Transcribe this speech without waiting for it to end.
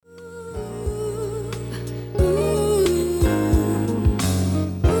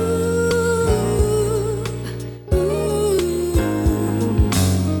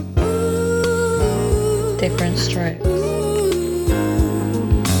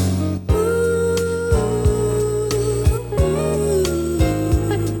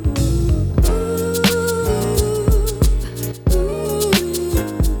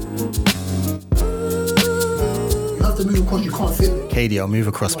Katie, I'll move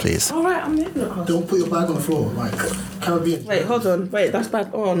across, please. All right, I'm moving across. Don't put your bag on the floor, like Caribbean. Wait, hold on. Wait, that's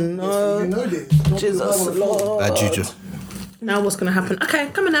bad. Oh, no. You know this. Don't put your bag on Jesus the floor. Lord. Bad juju. Now what's going to happen? Okay,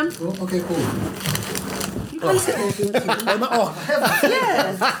 come in then. Oh, okay, cool. You can sit there if you want to. Heaven.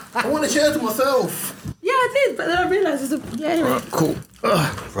 Yeah. I want a chair to myself. Yeah, I did, but then I realised it's a... Yeah, anyway. Cool.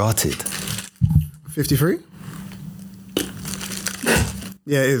 Rotted. 53?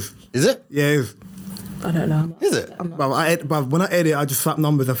 Yeah, it is. Is it? Yeah, it is. I don't know. Is it? I'm not. But when I edit, I just slap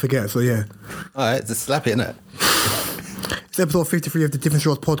numbers and forget, so yeah. Alright, just slap it, innit? It's episode 53 of the Different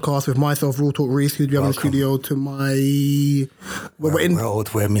Shores podcast with myself, Real Talk Reese, who do we have in the studio to my... We're in a world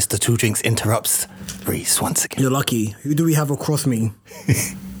where Mr. Two Drinks interrupts Reese once again. You're lucky. Who do we have across me?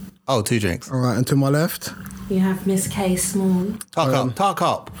 Oh, 2 drinks. All right, and to my left? You have Miss K Small. Talk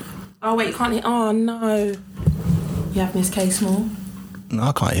up. Oh, wait, you can't hear... Oh, no. You have Miss K Small. No,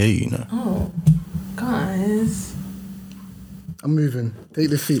 I can't hear you, no. Oh, guys. I'm moving. Take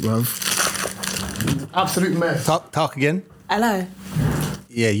the seat, bruv. Absolute mess. Talk again. Hello.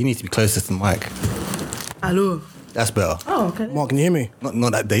 Yeah, you need to be closer to the mic. Hello. That's better. Oh, okay. Mark, can you hear me?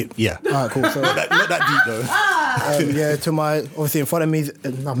 Not that deep. Yeah. All right, cool. So, Not that deep though. yeah, to my... Obviously, in front of me...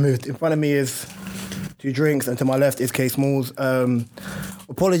 I've moved. In front of me is 2 drinks, and to my left is K Smalls.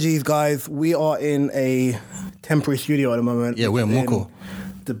 Apologies, guys. We are in a temporary studio at the moment. Yeah, we're in Moko.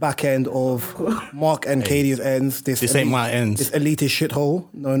 The back end of Mark and Katie's ends. This ain't my ends. This elitist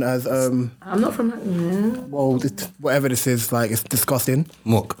shithole known as I'm not from Hackney. well, whatever this is, like it's disgusting.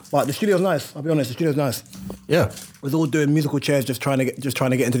 Mook. But the studio's nice. I'll be honest, the studio's nice. Yeah. We're all doing musical chairs, just trying to get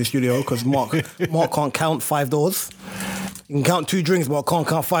into the studio because Mark can't count 5 doors. You can count 2 drinks, but can't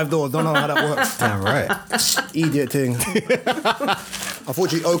count 5 doors. Don't know how that works. Damn right. Idiot thing.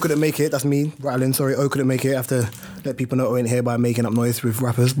 Unfortunately, O couldn't make it. That's me rattling. Sorry, O couldn't make it. I have to let people know O ain't here by making up noise with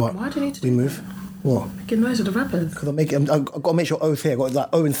rappers. But Why do you need to we do move? What? Making noise with the rappers. Because I've got to make sure O's here. I've got like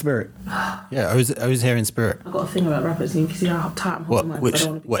O in spirit. Yeah, I was here in spirit. I've got a thing about rappers, and you can see how tight I'm What? holding mine, Which? so I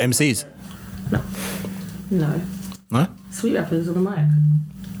don't wanna be- What? MCs? No. No. Sweet rappers on the mic.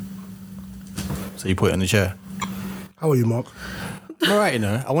 So you put it on the chair. How are you, Mark? All right, you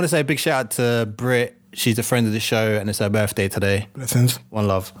know. I want to say a big shout out to Britt. She's a friend of the show, and it's her birthday today. Blessings. One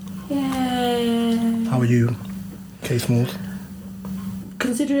love. Yay. How are you, K Smalls?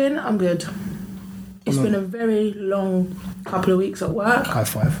 Considering I'm good. It's been a very long couple of weeks at work. High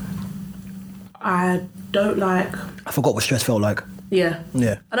five. I don't like... I forgot what stress felt like. Yeah.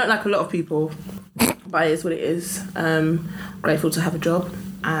 Yeah. I don't like a lot of people, but it is what it is. Grateful to have a job,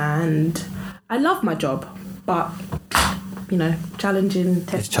 and I love my job, but, you know, challenging,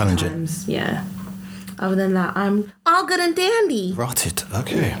 testing challenging. times. Yeah. Other than that, I'm all good and dandy. Rotted.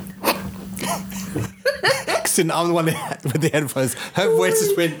 Okay. So I'm the one with the headphones. Her voice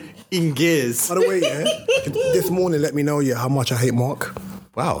just went in gears. By the way, yeah, this morning let me know how much I hate Mark.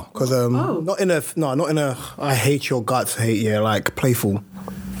 Wow. Because not in a I hate your guts hate, like playful.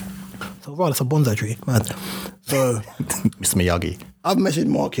 So right, it's a bonsai tree, man. So Mr. Miyagi. I've messaged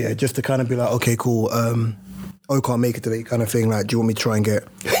Mark here just to kind of be like, okay, cool. O can't make it today, kind of thing. Like, do you want me to try and get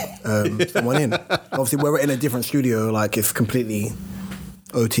someone in? Obviously, we're in a different studio. Like, it's completely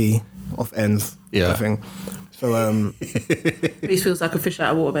OT off ends. Yeah. Kind of thing. So This feels like a fish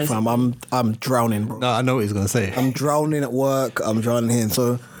out of water, basically. I'm drowning, bro. No, I know what he's going to say. I'm drowning at work. I'm drowning here.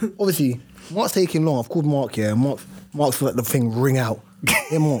 So obviously, Mark's taking long. I've called Mark. Yeah, Mark's let the thing ring out.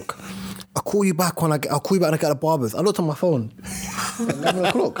 Hey, Mark, I'll call you back when I get at the barbers. I looked on my phone. 11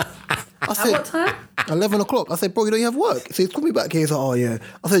 o'clock. I said, what time? 11 o'clock. I said, bro, you don't have work. So he's called me back here. He's like, oh yeah.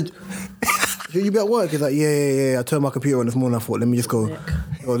 I said, should you be at work? He's like, yeah. I turned my computer on this morning. I thought, let me just go.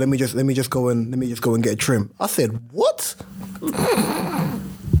 Oh, let me just go and get a trim. I said, what? I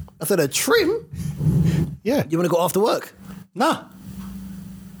said, a trim? Yeah. You want to go after work? Nah.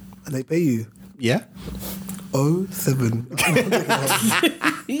 And they pay you. Yeah. 07.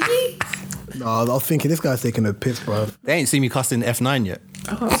 No, I was thinking this guy's taking a piss, bro. They ain't seen me cussing F9 yet.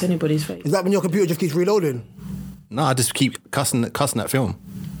 I can't see anybody's face. Is that when your computer just keeps reloading? No, I just keep cussing that film.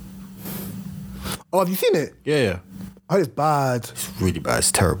 Oh, have you seen it? Yeah. Oh, it's bad. It's really bad.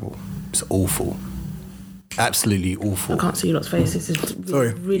 It's terrible. It's awful. Absolutely awful. I can't see your lot's face. This is really,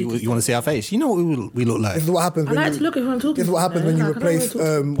 Sorry. really... You want to see our face? You know what we look like? This is what happens. I like to look at who I'm talking This is what to, happens man. when you Like, I don't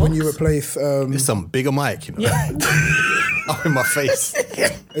replace. wanna talk to It's some bigger mic, you know. Up in my face.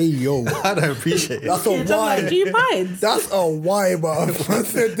 Hey yo, I don't appreciate it. that's a Yeah, don't like, why. do you mind? That's a why, bro. I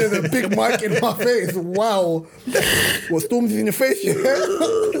said there's a big mic in my face. Wow. What storms in your face, yeah?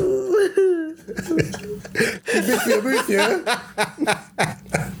 Too big for your boots, yeah?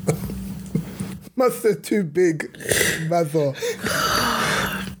 Must have too big. Mazza.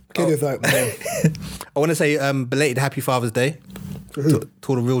 Kid is like, man. I want to say belated Happy Father's Day To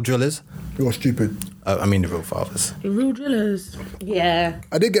all the real drillers. You're stupid. I mean the real fathers. The real drillers. Yeah.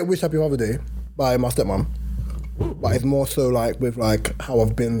 I did get wished happy Mother's Day by my stepmom, but it's more so like with like how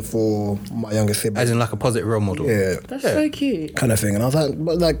I've been for my younger sibling. As in like a positive role model. Yeah, That's so cute. kind of thing. And I was like,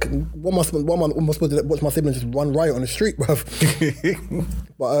 but like, what am I supposed to watch my siblings just run riot on the street, bruv?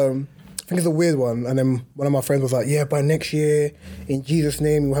 But I think it's a weird one. And then one of my friends was like, yeah, by next year, in Jesus'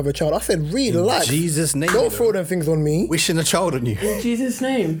 name, you'll have a child. I said, relax. Jesus' name. Don't throw them things on me. Wishing a child on you. In Jesus'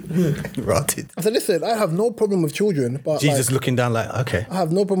 name. Rotted. I said, listen, I have no problem with children, but Jesus like, looking down like, okay. I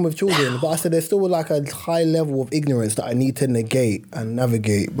have no problem with children, but I said there's still like a high level of ignorance that I need to negate and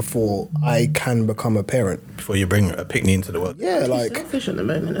navigate before I can become a parent. Before you bring a picnic into the world. Yeah, like Selfish at the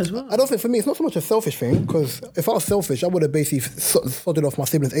moment as well. I don't think for me it's not so much a selfish thing, because if I was selfish, I would have basically sodded off my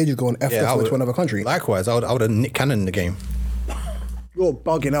siblings ages ago and effed I off would- to another country. Likewise, I would have Nick Cannon in the game. You're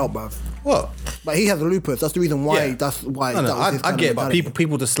bugging out, bruv. What? But he has a lupus. That's the reason why. Yeah. That's why. No, that was his I kind of get it, but mentality.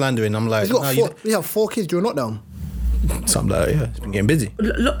 people just slandering. I'm like, He's got no, we have 4 kids during lockdown. something like that. Yeah, it's been getting busy.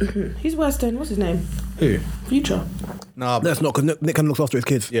 Look, he's worse than, what's his name? Who? Future. Nah, but That's not because Nick kind of looks after his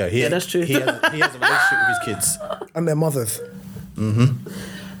kids yeah, Yeah, that's true. He has a relationship with his kids. and their mothers.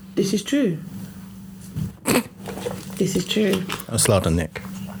 This is true. This is true. I'm slide on Nick.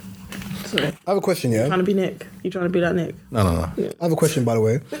 Sorry. I have a question, yeah. Trying to be Nick. You trying to be like Nick? No. I have a question, by the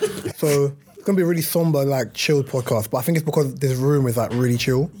way. So it's gonna be a really somber, like chilled podcast, but I think it's because this room is like really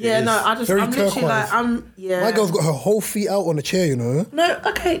chill. Yeah, is. no, I'm Very literally like, turquoise. yeah. My girl's got her whole feet out on the chair, you know. No,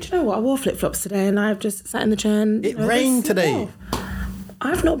 okay, do you know what? I wore flip-flops today and I've just sat in the chair and... It rained today.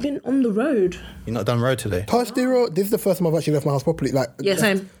 I've not been on the road. You're not done road today. Touch zero. This is the first time I've actually left my house properly. Like, Yeah,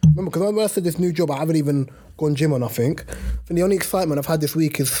 same. Remember, because when I started this new job, I haven't even gone gym or nothing. And the only excitement I've had this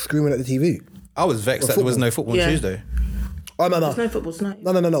week is screaming at the TV. I was vexed that there was no football Yeah. on Tuesday. Oh no, There's no football tonight.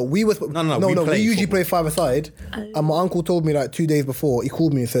 no. We were we We play usually football. play 5-a-side, and my uncle told me like 2 days before. He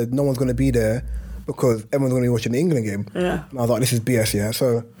called me and said no one's going to be there because everyone's going to be watching the England game. Yeah. And I was like, this is BS, yeah.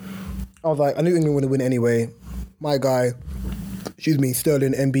 So I was like, I knew England would win anyway. My guy,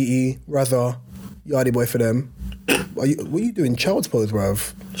 Sterling, MBE, Raza, Yardy boy for them. What are you doing? Child's pose,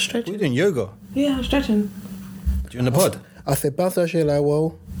 bruv. We're Stretching. doing yoga Yeah, I'm stretching. during the pod. I said, bounce that shit like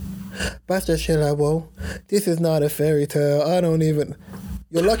whoa. Bounce that shit like whoa. This is not a fairy tale. I don't even.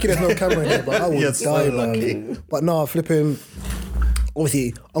 You're lucky there's no camera here, but I would You're die, so man. lucky. But no, flipping.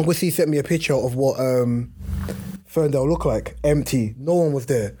 Obviously, Uncle C sent me a picture of what Ferndale looked like. Empty. No one was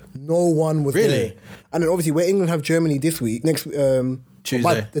there. No one was Really? there. And then obviously, where England have Germany this week, next Tuesday.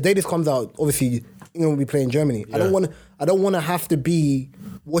 But the day this comes out, obviously England will be playing Germany. I don't want to have to be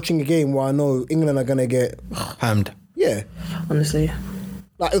watching a game where I know England are gonna get. Hammed. Yeah. Honestly.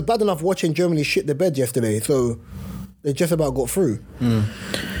 Like, it was bad enough watching Germany shit the bed yesterday, so they just about got through.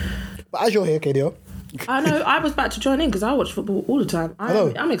 But as you're here, KDO, I know, I was about to join in because I watch football all the time.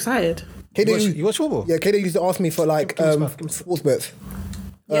 know. I'm excited. KDO, You watch football? yeah, KDO used to ask me for like sports bets.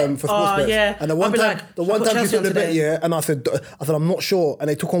 For sports Oh, bets. yeah. And the I'll one be time, like, the "Shall I one put time she Chelsea took the on bet, today?" yeah, and I said I'm not sure, and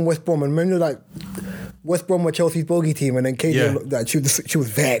they took on West Brom, and remember like West Brom were Chelsea's bogey team, and then KDO Yeah. looked like she was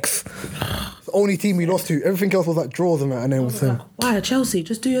vexed. The only team we lost to, everything else was like draws and that, and then it was Why Chelsea?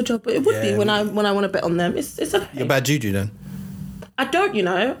 Just do your job. But it would be Yeah, when I want to bet on them. It's okay. You're bad juju then. I don't, you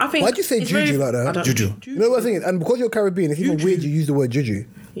know. I think. Why'd you say it's juju very- like that? I don't- Juju. You know what I'm saying? And because you're Caribbean, it's even weird you use the word juju.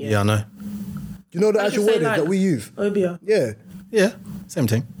 Yeah, I know. You know the I actual just say, word is like, that we use? Obia. Yeah. Yeah, same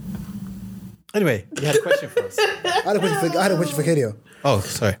thing. Anyway, you had a question for us. I had a question for KDO. Oh,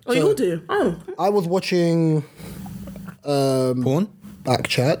 sorry. Oh, you all do. Oh, I was watching Porn? Back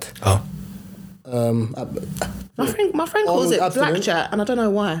Chat Oh. my friend calls it black abstinent. chat, and I don't know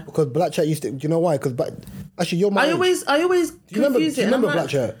why. because Black Chat used to. Do you know why? Because actually, you're my. I age. always Do you remember? confuse Do you it. and I'm remember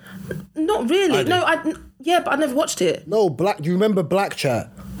like, Black Chat? Not really. I do. No, yeah, but I never watched it. No, Black. Do you remember Black Chat?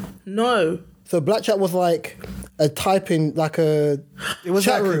 No. So Black Chat was like a typing, like a chat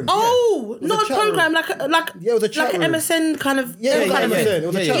like room. Oh, was not a a chat program, room. like it was a chat like room. an MSN kind of Yeah, kind yeah, of yeah. thing. It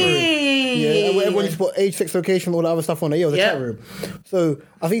was a Yeah, chat yeah. room. Yeah, and where everyone Yeah. used to put age, sex, location, all the other stuff on it. Yeah, it was a Yeah. chat room. So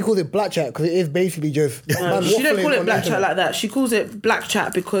I think he calls it Black Chat because it is basically just. man She don't waffling call on it the black chat internet. like that. She calls it black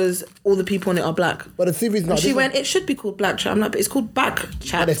chat because all the people on it are black. But the series now. And she went, it should be called black chat. I'm like, but it's called back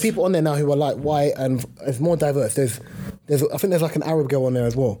chat. There's people on there now who are like white and it's more diverse. There's I think there's like an Arab girl on there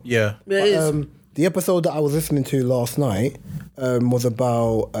as well. Yeah. Yeah, it is. The episode that I was listening to last night was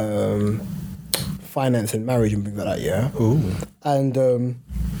about finance and marriage and things like that. Yeah. Ooh. And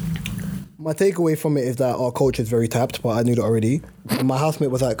my takeaway from it is that our culture is very tapped, but I knew that already. And my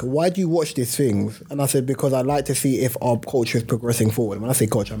housemate was like, "Why do you watch these things?" And I said, "Because I like to see if our culture is progressing forward." When I say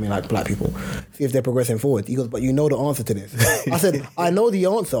culture, I mean like black people. See if they're progressing forward. He goes, "But you know the answer to this." I said, "I know the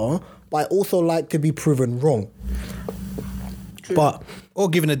answer, but I also like to be proven wrong." But Or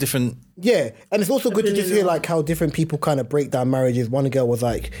given a different. yeah, and it's also good to just hear Opinion. like how different people kind of break down marriages. One girl was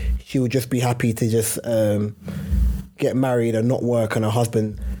like, she would just be happy to just get married and not work, and her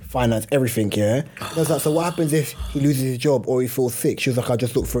husband finance everything. Yeah, I was like, so what happens if he loses his job or he falls sick? She was like, I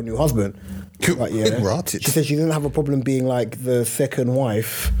just look for a new husband. Right, yeah. Rotted. She said she didn't have a problem being like the second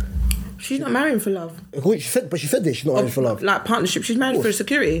wife. She's not marrying for love. She said this. She's not married for love. Like partnership. She's married for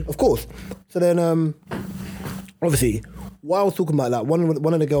security. Of course. So then, obviously, while I was talking about that,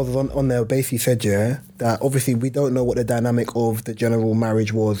 one of the girls on there basically said, yeah, that obviously we don't know what the dynamic of the general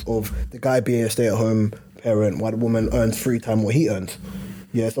marriage was, of the guy being a stay-at-home parent while the woman earns 3 times what he earns.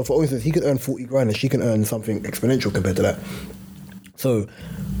 Yeah, so for instance, he could earn 40 grand and she can earn something exponential compared to that. So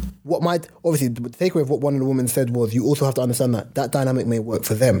obviously, the takeaway of what one of the women said was, you also have to understand that dynamic may work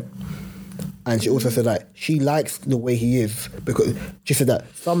for them. And she also said that she likes the way he is, because she said that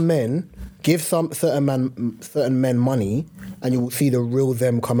some men give certain men money and you will see the real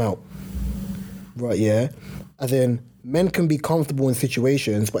them come out. Right, yeah? As in, men can be comfortable in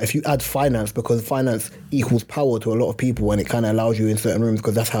situations, but if you add finance, because finance equals power to a lot of people and it kind of allows you in certain rooms,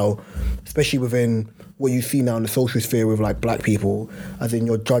 because that's how, especially within what you see now in the social sphere with like black people, as in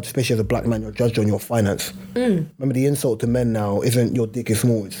you're judged, especially as a black man, you're judged on your finance. Remember, the insult to men now isn't your dick is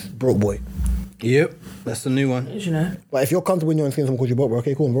small, it's broke boy. Yep, that's the new one. You know. But if you're comfortable in your own skin, someone calls you broke boy,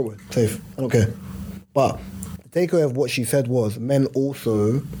 okay, cool, I'm broke boy, safe, I don't care. But the takeaway of what she said was, men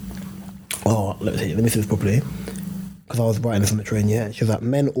also, let me see this properly, because I was writing this on the train, yeah. She was like,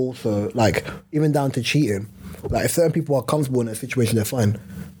 men also, like, even down to cheating, like, if certain people are comfortable in a situation, they're fine.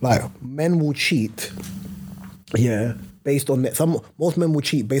 Like, men will cheat, yeah, based on most men will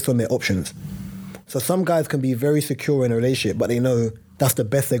cheat based on their options. So some guys can be very secure in a relationship, but they know that's the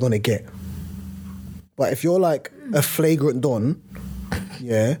best they're gonna get. But if you're like a flagrant don,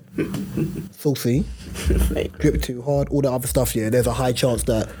 yeah, saucy, drip too hard, all that other stuff, yeah, there's a high chance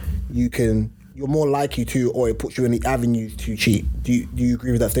that you're more likely to, or it puts you in the avenues to cheat. Do you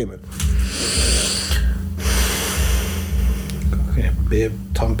agree with that statement? Okay, beer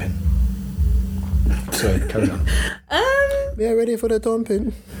thumping. Sorry, carry on. Yeah, ready for the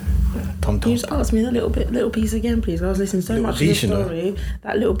thumping. Tom Can you just ask me that little piece again, please? I was listening so much to the story.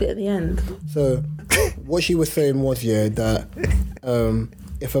 That little bit at the end. So, what she was saying was, yeah, that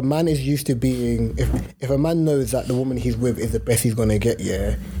if a man is used to being, if a man knows that the woman he's with is the best he's gonna get,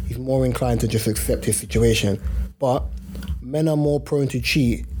 yeah, he's more inclined to just accept his situation. But men are more prone to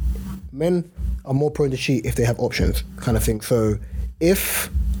cheat. Men are more prone to cheat if they have options, kind of thing. So, because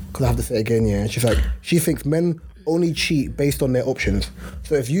I have to say it again, yeah, she's like, she thinks men only cheat based on their options.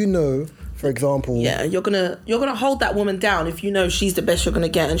 So if you know, for example, yeah, you're gonna hold that woman down if you know she's the best you're gonna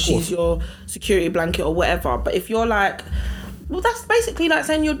get and she's your security blanket or whatever. But if you're like, well, that's basically like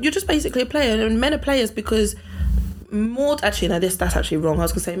saying you're just basically a player, and men are players because that's actually wrong. I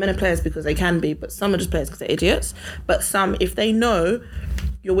was gonna say men are players because they can be, but some are just players because they're idiots. But some, if they know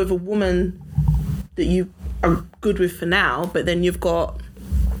you're with a woman that you are good with for now, but then you've got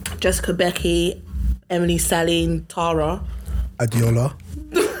Jessica, Becky, Emily, Sally, Tara, Adiola.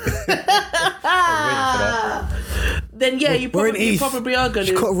 then yeah, you probably are going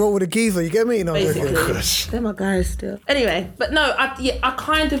to. You can't roll with a geezer, you get me? No, basically. They're my guys still. Anyway, but no, I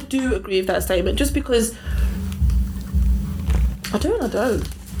kind of do agree with that statement, just because I do and I don't.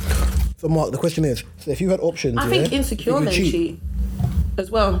 So Mark, the question is, so if you had options, I think insecure men cheat as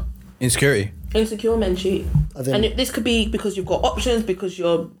well. Insecurity. Insecure men cheat. And this could be because you've got options, because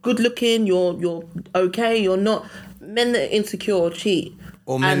you're good looking, you're okay, you're not. Men that are insecure cheat.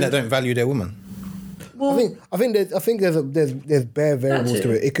 Or men that don't value their woman. Well, I think there's bare variables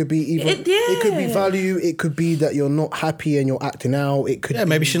to it. It could be it could be value. It could be that you're not happy and you're acting out. It could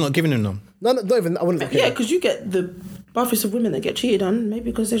maybe she's not giving him them. No, not even. I wouldn't. Yeah, because you get the buffest of women that get cheated on.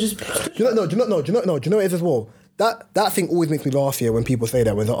 Maybe because they're just. Do you know what it is as well? That thing always makes me laugh here when people say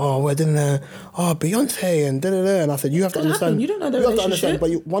that. When they're like, oh, we're doing Beyonce and da-da-da. And I said, you have to understand. You don't know the relationship. Have to understand,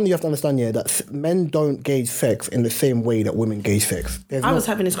 but you have to understand, yeah, that men don't gauge sex in the same way that women gauge sex. I was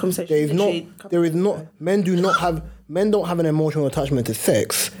having this conversation. Men don't have an emotional attachment to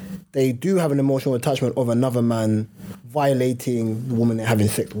sex. They do have an emotional attachment of another man violating the woman they're having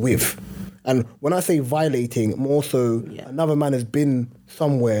sex with. And when I say violating, more so another man has been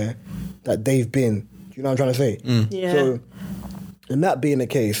somewhere that they've been. Do you know what I'm trying to say? Yeah. So, and that being the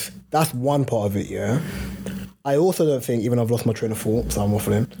case, that's one part of it, yeah? I also don't think, even I've lost my train of thought, so I'm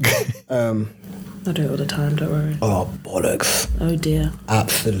waffling. I do it all the time, don't worry. Oh, bollocks. Oh dear.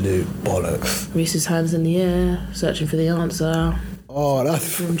 Absolute bollocks. Reese's hands in the air, searching for the answer. Oh,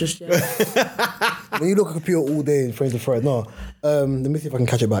 that's... I'm just, When you look at a computer all day and praise the Fred, no. Let me see if I can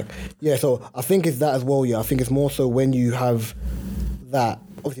catch it back. Yeah, so I think it's that as well, yeah. I think it's more so when you have that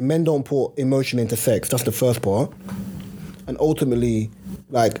obviously men don't put emotion into sex. That's the first part. And ultimately,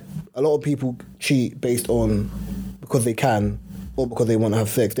 like, a lot of people cheat based on because they can or because they want to have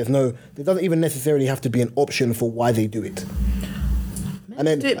sex. There doesn't even necessarily have to be an option for why they do it. And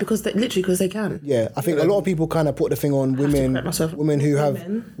then do it because they can. Yeah, I think a lot of people kind of put the thing on women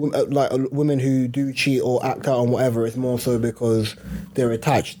who do cheat or act out on whatever. It's more so because they're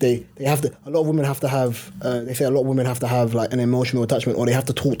attached. They have to. A lot of women have to have. They say a lot of women have to have like an emotional attachment, or they have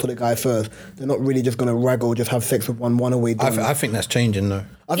to talk to the guy first. They're not really just gonna rag or just have sex with one away. I think that's changing though.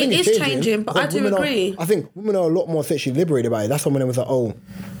 I think it is changing, but I do agree. I think women are a lot more sexually liberated about it. That's when it was like, oh,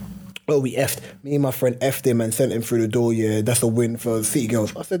 we effed. Me and my friend effed him and sent him through the door. Yeah, that's a win for city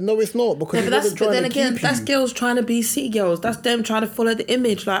girls. I said, no, it's not, because but then again, that's girls trying to be city girls. That's them trying to follow the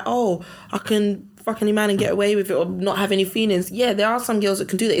image. Like, oh, I can fuck any man and get away with it or not have any feelings. Yeah, there are some girls that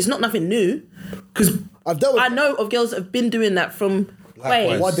can do that. It's not nothing new, because I know of girls that have been doing that from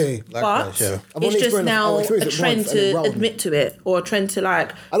ways. One day, but it's just now a trend to admit to it, or a trend to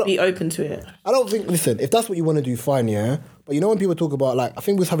like be open to it. I don't think. Listen, if that's what you want to do, fine, yeah. But you know when people talk about, like, I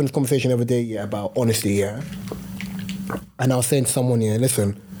think we was having this conversation the other day, yeah, about honesty, yeah. And I was saying to someone, yeah,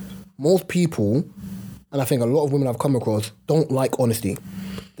 listen, most people, and I think a lot of women I've come across, don't like honesty.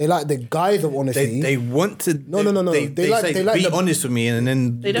 They like the guise of honesty. They want to. No. They like be honest with me, and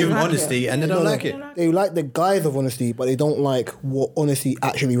then give them honesty, and they don't like it. They like the guise of honesty, but they don't like what honesty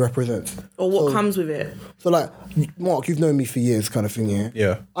actually represents, or what comes with it. So, like, Mark, you've known me for years, kind of thing, yeah.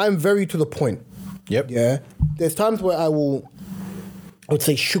 Yeah. I'm very to the point. Yep. Yeah. There's times where I would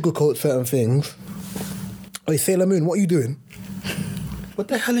say sugarcoat certain things. Hey, Sailor Moon, what are you doing? What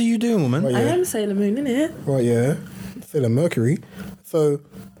the hell are you doing, woman? Right, yeah. I am Sailor Moon, innit? Right, yeah. Sailor Mercury. So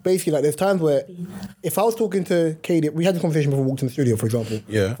basically, like, there's times where if I was talking to Katie, we had this conversation before we walked in the studio, for example.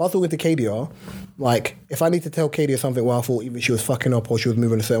 Yeah. If I was talking to Katie, like, if I need to tell Katie something where I thought either she was fucking up or she was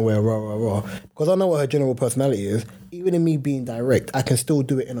moving a certain way, or because I know what her general personality is, even in me being direct, I can still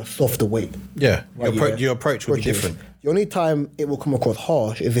do it in a softer way. Yeah. Right, Your approach will be different. The only time it will come across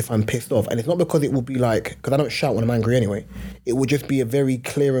harsh is if I'm pissed off. And it's not because it will be like, because I don't shout when I'm angry anyway. It will just be a very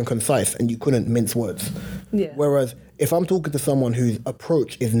clear and concise, and you couldn't mince words. Yeah. Whereas if I'm talking to someone whose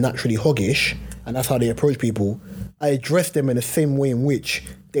approach is naturally hoggish, and that's how they approach people, I address them in the same way in which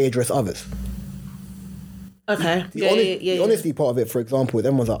they address others. Okay. The honesty part of it, for example,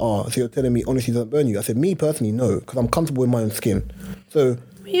 everyone's like, oh, so you're telling me honesty doesn't burn you? I said, me personally, no, because I'm comfortable in my own skin. So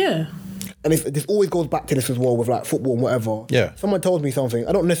yeah. And this always goes back to this as well with like football and whatever. Yeah. Someone tells me something,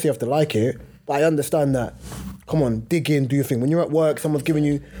 I don't necessarily have to like it, but I understand that. Come on, dig in, do your thing. When you're at work, someone's giving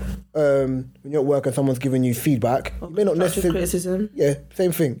you, feedback, you may not necessarily criticism. Yeah,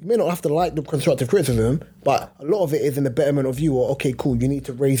 same thing. You may not have to like the constructive criticism, but a lot of it is in the betterment of you. Or okay, cool, you need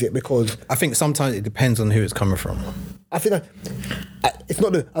to raise it because I think sometimes it depends on who it's coming from. I think that it's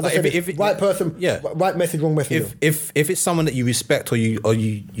not the as I said, right person, right message, wrong message. If it's someone that you respect or you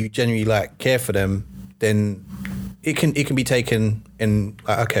genuinely like care for them, then it can be taken in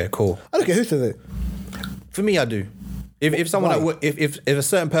like, okay, cool. I don't care who says it. For me, I do. If someone at work, if a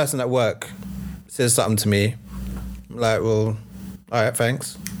certain person at work says something to me, I'm like, well, all right,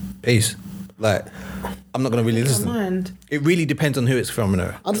 thanks, peace. Like, I'm not gonna really listen. It really depends on who it's from.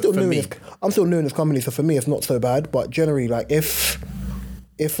 No, I'm still new in this company, so for me, it's not so bad. But generally, like, if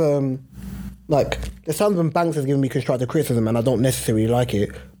like, there's times when Banks has given me constructive criticism and I don't necessarily like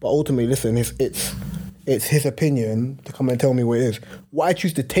it, but ultimately, listen, it's his opinion to come and tell me what it is. What I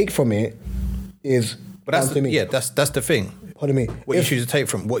choose to take from it is. But that's the thing. Pardon me. What you choose to take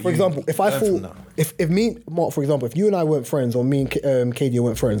from what. For example, if I thought, if me, Mark, for example, if you and I weren't friends, or me and Katie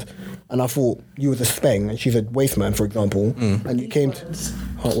weren't friends, and I thought you was a speng and she's a waste man, for example, and you came to,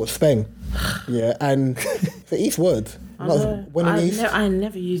 speng, yeah, and the East word. When in East. I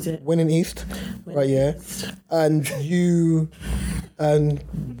never use it. When in East, right? Yeah, and you. And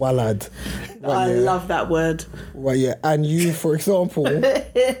walad. Right, I love that word. Right, yeah. And you, for example,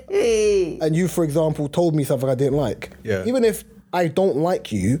 told me something I didn't like. Yeah. Even if I don't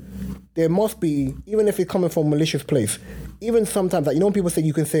like you, there must be, even if it's coming from a malicious place, even sometimes, like, you know when people say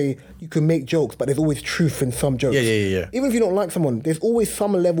you can make jokes, but there's always truth in some jokes. Yeah. Even if you don't like someone, there's always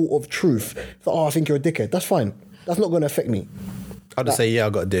some level of truth. So, I think you're a dickhead. That's fine. That's not going to affect me. I'll just say, yeah,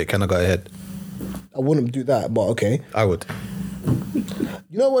 I got a dick. Can I go ahead? I wouldn't do that, but okay. I would.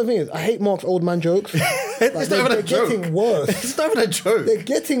 You know what the thing is? I hate Mark's old man jokes. It's they're getting worse. It's not even a joke. They're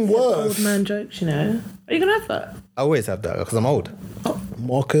getting worse. Old man jokes, you know. Are you gonna have that? I always have that because I'm old. Oh.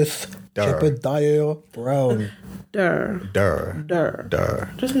 Marcus Shepherdiah Brown. Durr.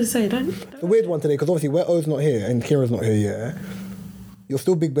 Just gonna say, don't. It's a weird one today because obviously where O's not here and Kira's not here yet. You're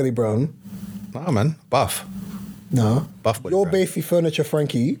still Big Belly Brown. Nah, man, buff. No. Buff body You're brand. basically Furniture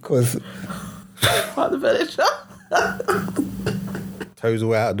Frankie, because Part of the furniture. Toes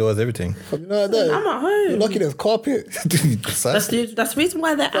all outdoors, everything. you know that. I'm at home. You're lucky there's carpet. Son. That's the reason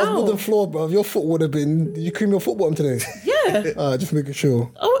why they're That's out. wooden floor, bro. Your foot would have been. Did you cream your foot bottom today? Yeah. Just making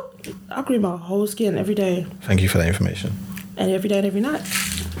sure. Oh, I cream my whole skin every day, Thank you for that information. and every day and every night.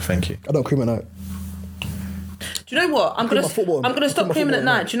 Thank you. I don't cream at night. Do you know what? I'm my football. gonna stop Cream my creaming at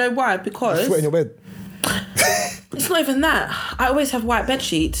football. night. Do you know why? I Because sweat in your bed. it's not even that. I always have white bed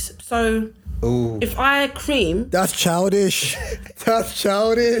sheets, so Ooh. if I cream, That's childish. That's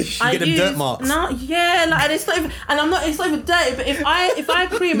childish. I get them use, dirt marks. No, yeah, like, and it's not even, and I'm not. It's not even dirty. But if I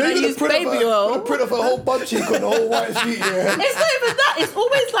cream and I use baby oil, print off a whole butt cheek on the whole white sheet. Yeah. it's not even that. It's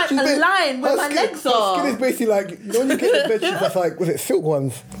always like a line where my legs Her are. skin is basically like, you know when you get the bed sheets that's like, was it silk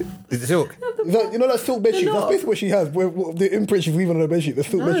ones? Is it silk? Is that, you know that silk bed sheet? They're That's not. basically what she has. Where the imprint she's leaving on her bed sheet, the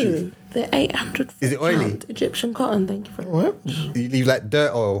silk bed sheets. No, they're 800. Is it oily? Egyptian cotton. Thank you very What? much. You leave like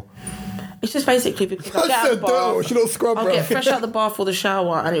dirt oil. It's just basically because I I get out said of the bath. dirt. She don't scrub, I'll bro. get fresh out the bath or the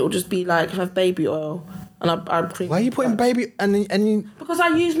shower, and it will just be like if I have baby oil, and I cream. Why are you putting baby and you? Because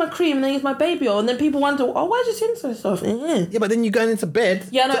I use my cream and then use my baby oil, and then people wonder, oh, why is your skin so soft? Yeah, but then you're going into bed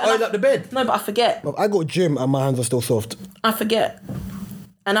Yeah, no, to and oil I- up the bed. No, but I forget. I go gym and my hands are still soft. I forget.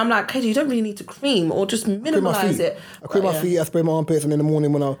 And I'm like, Katie, you don't really need to cream or just Cream my minimalize feet. it. I cream But my yeah. feet. I spray my armpits, and in the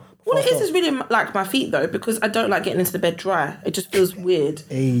morning when I. What it is really like my feet though, because I don't like getting into the bed dry. It just feels weird.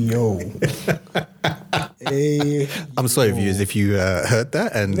 Hey yo. Hey. I'm sorry, viewers, if you heard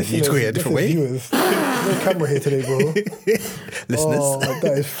that and you took it a different way. Viewers. No camera here today, bro. Listeners, Oh,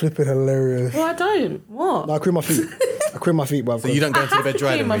 that is flipping hilarious. Well, I don't. What? No, I cream my feet. I cream my feet, bro. so you don't go I into the have bed to dry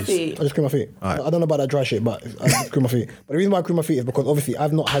cream then, my Reece? feet. I just cream my feet. Alright. I don't know about that dry shit, but I just cream my feet. But the reason why I cream my feet is because obviously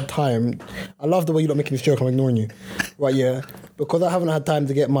I've not had time. I love the way you're not making this joke. I'm ignoring you. Right, yeah. Because I haven't had time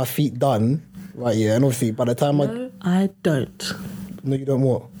to get my feet done. Right, yeah. And obviously by the time No, I don't. No, you don't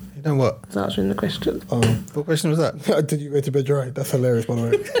what? You know what? That's answering the question. What question was that? Did you go to bed dry? That's hilarious, by the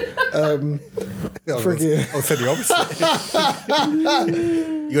way. Freaking- I said the opposite.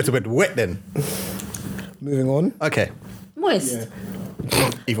 You go to bed wet then. Moving on. Okay. Moist.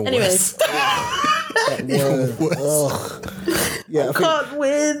 Yeah. Even Anyways, Word. worse. Ugh. Yeah, I think can't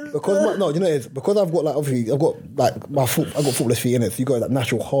win. because you know what it is, because I've got like obviously I've got like my foot, I've got footless feet in it, so you got that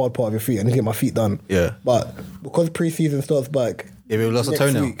natural hard part of your feet. I need to get my feet done. Yeah. But because pre-season starts back Have you ever lost a next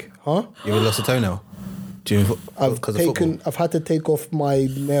toenail? week, huh? You ever lost a toenail? Because of football? I've had to take off my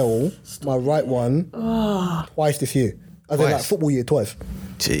nail, my right one, twice this year. I think like Twice? football year twice.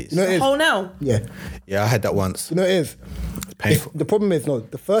 Jeez. You know what it is? Oh no. Yeah. Yeah, I had that once. You know what it is? It's painful. The problem is, no,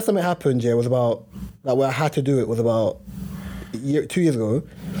 the first time it happened, yeah, was about, like, where I had to do it was about 2 years ago.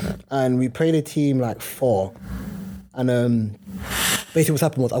 And we played a team, like, 4. And basically what's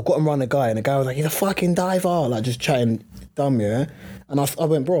happened was I got him around a guy, and the guy was like, he's a fucking diver, like, just chatting dumb, yeah? And I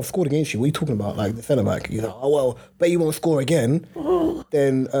went, bro, I've scored against you. What are you talking about? Like, the centre-back. He's like, oh, well, bet you won't score again.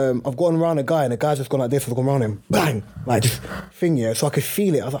 Then I've gone around a guy, and the guy's just gone like this. I've gone around him. Bang! Like, just thing, yeah? So I could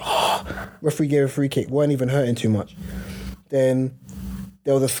feel it. I was like, oh. Referee gave a free kick. Weren't even hurting too much. Then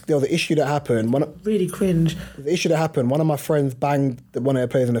there was an issue that happened. Really cringe. The issue that happened, one of my friends banged one of their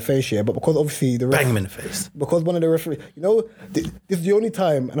players in the face, yeah? But because obviously the Bang him in the face. because one of the referees, you know, this is the only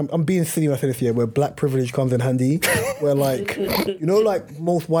time, and I'm being silly when I say this here, where black privilege comes in handy, where like, you know, like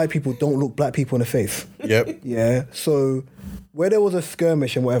most white people don't look black people in the face. Yep. Yeah. So where there was a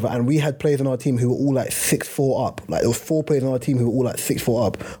skirmish and whatever, and we had players on our team who were all like 6'4" up. Like there was 4 players on our team who were all like 6'4"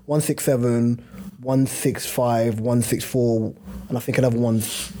 up. 167, 165, 164, and I think another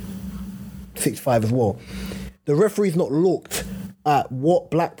one's 6'5" as well. The referee's not looked at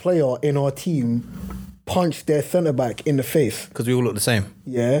what black player in our team punched their centre back in the face. Because we all look the same.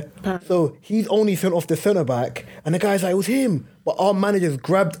 Yeah. So he's only sent off the centre back, and the guy's like, it was him. But our managers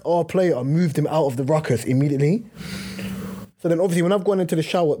grabbed our player and moved him out of the ruckus immediately. So then obviously when I've gone into the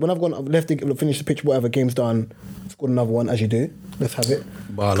shower, when I've left to finish the pitch, whatever, game's done, scored another one, as you do. Let's have it.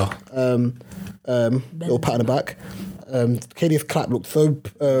 Bala. Little pat on the back. Katie's clap looked so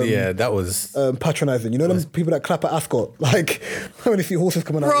Yeah, that was... patronising. You know them people that clap at Ascot? Like, when you see horses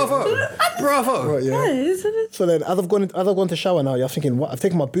coming out. Bravo! Bravo! Right, yeah. Yeah, isn't it? So then, as I've gone to shower now, you're thinking, what? I've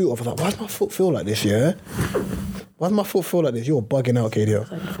taken my boot off. I was like, why does my foot feel like this, yeah? Why does my foot feel like this? You're bugging out, Katie. I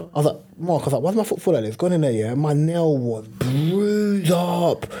was like, Mark, why does my foot feel like this? Gone in there, yeah? My nail was bruised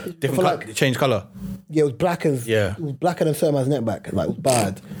up. Different like, change colour. yeah, it was black as, Yeah. it was blacker than certain man's neck back. Like, it was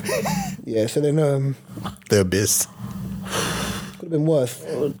bad. Yeah, so then, The abyss. could have been worse.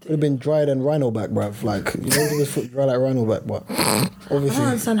 Could have been drier than rhino back, bruv. Like, you know, his foot dry like rhino back, but I don't obviously,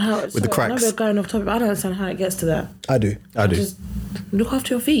 understand how it's With the I know cracks. we're going off topic, but I don't understand how it gets to that. I do. I do. Just look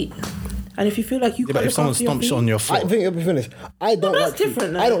after your feet. And if you feel like you Yeah, can't but if someone look after your stomps feet, on your I foot, think it'll be finished. I don't that's like feet.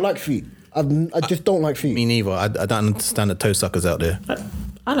 different, though. I don't like feet. I just don't like feet. me neither. I don't understand the toe suckers out there.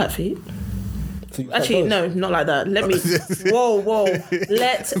 I like feet. So you Actually, suck no, not like that. Let me. Whoa.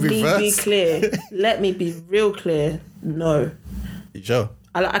 Let me be Reverse. clear. Let me be real clear. No. You sure?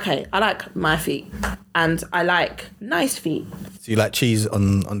 I like my feet, and I like nice feet. So you like cheese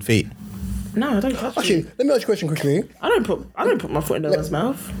on feet? No, I don't touch Actually, feet. let me ask you a question quickly. I don't put my foot in no one's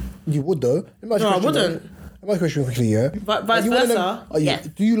mouth. You would though. Let me ask you No, a I question, wouldn't. Let me ask you a question quickly, yeah? Vice Are you one of them- versa, are you- yeah.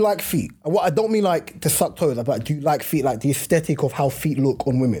 Do you like feet? And what I don't mean like to suck toes. I'm like, do you like feet? Like the aesthetic of how feet look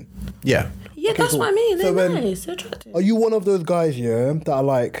on women. Yeah. Yeah, Okay, that's cool. what I mean. They're So then- nice. They're attractive. Are you one of those guys, yeah, that are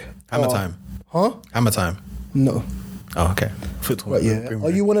like Hammer time. Huh? Hammer time. No. Oh, okay. Football. Right, yeah.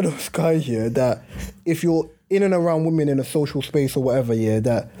 Are you one of those guys, yeah, that if you're in and around women in a social space or whatever, yeah,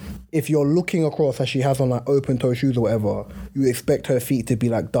 that if you're looking across as she has on like open toe shoes or whatever, you expect her feet to be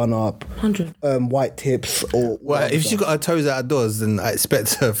like done up, 100. white tips or Well, if she got her toes out of doors, then I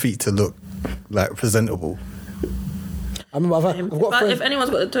expect her feet to look like presentable. I remember I've got But friends. if anyone's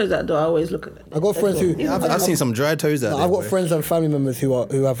got the toes out the door, I always look at them. I got friends who I've seen some dry toes out there. I've got boy. friends and family members who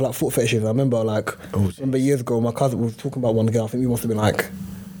have like foot fetishes. I remember years ago, my cousin was talking about one girl. I think we must have been like,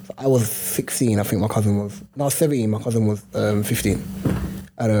 I was 16. I think my cousin was. No, I was 17. My cousin was 15.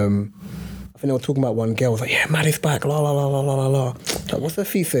 And I think they were talking about one girl. I was like, yeah, Maddie's back. La la la la la la la. Like, what's her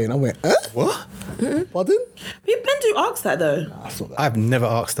feet saying? I went, What? pardon? Men do ask that though. I saw that. I've never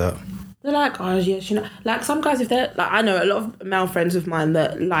asked that. They're like, oh yeah, like some guys, if they're like, I know a lot of male friends of mine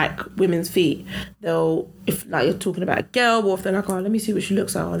that like women's feet. They'll, if like you're talking about a girl, or if they're like, oh, let me see what she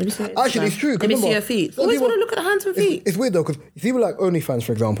looks like. Or, let me see. What Actually, it's true. 'cause Let me see remember, her feet. some Always people- want to look at the hands and feet. It's weird though, because you see, with like OnlyFans,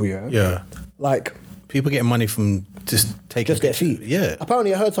 for example, yeah. Yeah. Like, People getting money from just taking just their pictures. feet. Yeah.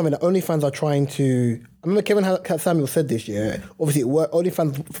 Apparently, I heard something that OnlyFans are trying to. I remember Kevin Samuel said this. Yeah. Obviously,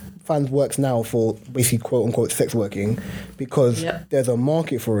 OnlyFans works now for basically quote unquote sex working because Yep. there's a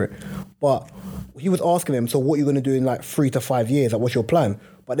market for it. But he was asking them, so what are you going to do in like 3 to 5 years? Like, what's your plan?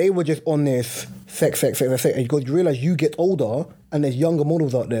 But they were just on this sex. And because you realize you get older and there's younger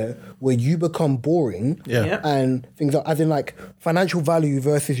models out there where you become boring. Yeah. Yep. And things like, as in like financial value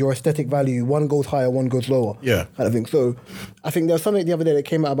versus your aesthetic value, one goes higher, one goes lower. Yeah. Kind of thing. So I think there was something the other day that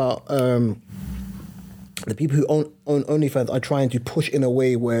came out about the people who own OnlyFans are trying to push in a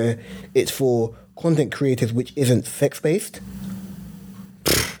way where it's for content creators which isn't sex based.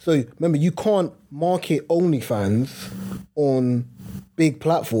 So remember, you can't market OnlyFans on big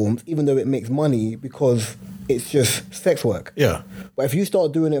platforms, even though it makes money, because it's just sex work. Yeah. But if you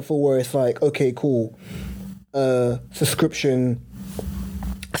start doing it for where it's like, okay, cool, subscription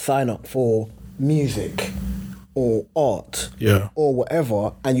sign up for music or art, Yeah. or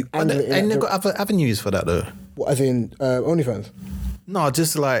whatever, and you angle it in Ain't that they got other avenues for that though? as in OnlyFans. No,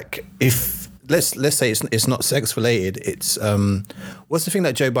 just like if let's say it's not sex related. It's what's the thing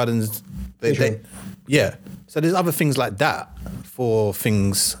that Joe Biden's Patreon. yeah. So there's other things like that for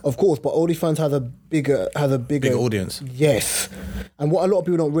things. Of course, but OnlyFans has a bigger Big audience. Yes, and what a lot of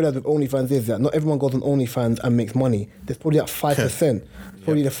people don't realize with OnlyFans is that not everyone goes on OnlyFans and makes money. There's probably like 5%.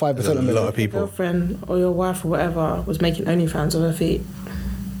 Probably the 5% There's a of it. lot of Your people. girlfriend or your wife or whatever was making OnlyFans on her feet.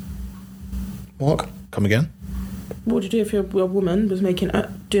 Mark, Come again? What would you do if your woman was making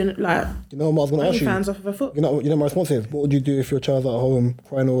doing like you know what I was going to ask you? OnlyFans off of her foot? You know my response is, what would you do if your child's at home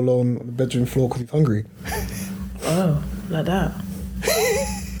crying all alone on the bedroom floor because he's hungry? Oh, like that.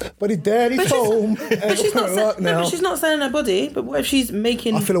 But his daddy's home. But she's not. Luck No, now. but she's not selling her body. But what if she's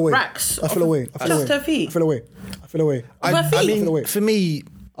making I feel away. racks? I feel away. I feel Just away. her feet. I feel away. I feel away. Of her feet? I feel away. mean, for me,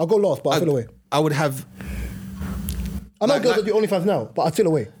 I'll go last, but I feel away. I would have, I know like- girls like- that do OnlyFans now, but I feel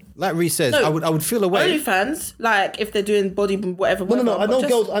away. like Reece says, No. I would feel away. OnlyFans, like if they're doing body whatever. No. I but know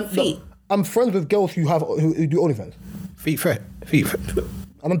just girls. feet. I'm friends with girls who do OnlyFans. Feet fret.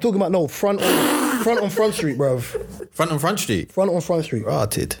 And I'm talking about front on Front Street, bruv. Front on Front Street. Front on Front Street.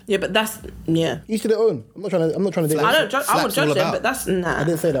 Rotted. Yeah, but that's Each to their own. I'm not trying to date. I don't. I Slaps would judge all them, I about. but that's nah.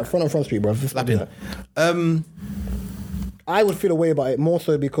 didn't say that. Front on Front Street, bruv. Just Slapping. that. I would feel away about it more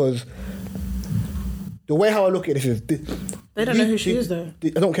so because the way how I look at this is They don't know who she is though. I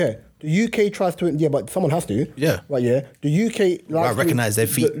don't care. The UK tries to, but someone has to. Yeah. Right, yeah. The UK likes recognise their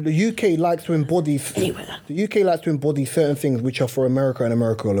feet. The UK likes to embody. Anywhere. The UK likes to embody certain things which are for America and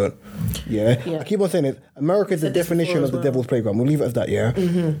America alone. Yeah. Yeah. I keep on saying it. America is the Said this definition before of as the well. devil's playground. We'll leave it as that, yeah.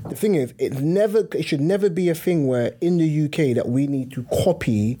 The thing is, it should never be a thing where in the UK that we need to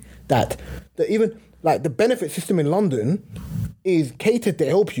copy that. That even like the benefit system in London is catered to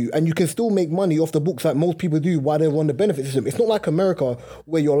help you, and you can still make money off the books like most people do while they're on the benefit system. It's not like America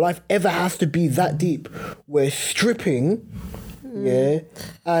where your life ever has to be that deep, where stripping yeah,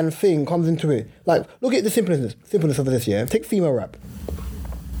 and thing comes into it. Like, look at the simpleness of this, yeah. Take female rap.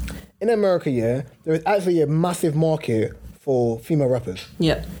 In America, yeah, there is actually a massive market for female rappers.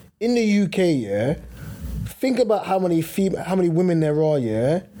 Yeah. In the UK, yeah, think about how many women there are,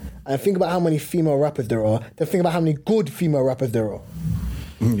 yeah, and think about how many female rappers there are. Then think about how many good female rappers there are.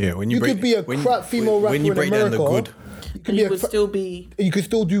 Yeah, when You could be a crap female rapper in America. You could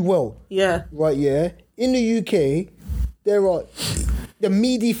still do well. Yeah. Right, yeah. In the UK, there are the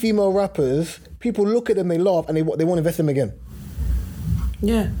meaty female rappers. People look at them, they laugh, and they want to invest in them again.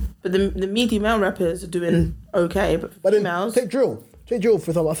 Yeah. But the meaty male rappers are doing okay, but for females... Take drill. Take drill,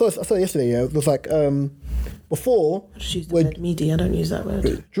 for example. I saw it yesterday, yeah. It was like, before... I just use the word meaty, I don't use that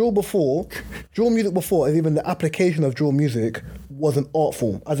word. Drill music before, as even the application of drill music was an art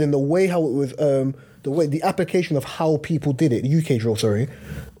form. As in the way how it was... the application of how people did it, the UK drill,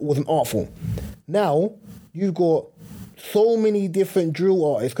 was an art form. Now, you've got so many different drill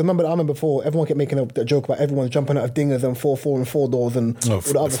artists. Because I remember before, everyone kept making that joke about everyone's jumping out of dingers and 4/4 and 4 doors and all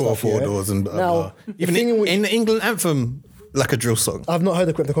the other stuff. 4 doors and blah, blah. Even in the England anthem, like a drill song. I've not heard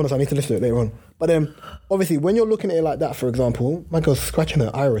the Crypto Corner, so I need to listen to it later on. But obviously, when you're looking at it like that, for example, my girl's scratching her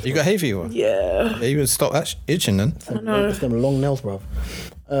iris. You got hay fever? Yeah. You would stop that itching then. It's them long nails, bruv.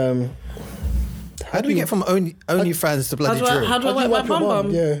 How do we get from OnlyFans to bloody drill? How do I wipe my bum?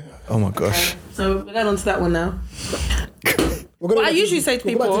 Yeah. Oh my gosh. So we're going on to that one now. I usually say to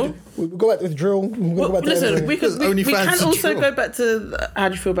people... We'll go back to the drill. Listen, we can also go back to how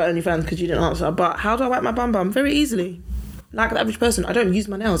do you feel about OnlyFans, because you didn't answer. But how do I wipe my bum? Very easily. Like the average person, I don't use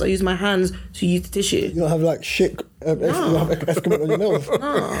my nails. I use my hands to use the tissue. You don't have like shit excrement on your nails.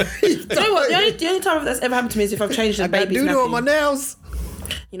 No. You know what? The only time that's ever happened to me is if I've changed a baby's nappy. I do on my nails.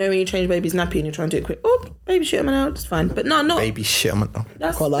 You know when you change baby's nappy and you're trying to do it quick. Oh, baby shit on my nail. It's fine. But no, not baby shit on my nail.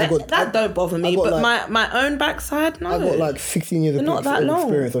 That don't bother me. But my own backside, no. I've got like 16 years of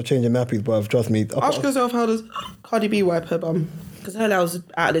experience of changing nappies, but trust me. Ask yourself, how does Cardi B wipe her bum? Because her nails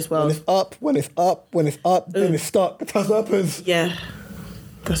out of this world. When it's up, then it's stuck. That's what happens. Yeah.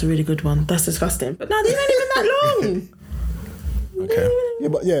 That's a really good one. That's disgusting. But no, these ain't even that long. Okay.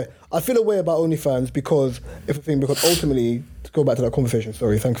 Yeah, I feel a way about OnlyFans because ultimately, to go back to that conversation,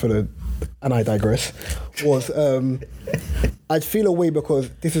 sorry, thanks for and I digress, was I'd feel a way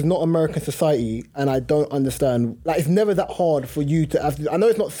because this is not American society and I don't understand, like it's never that hard for you to have to, I know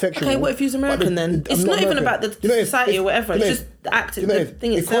it's not sexual. Okay, what if you're American then? It's not even about the society or whatever, it's just the acting, the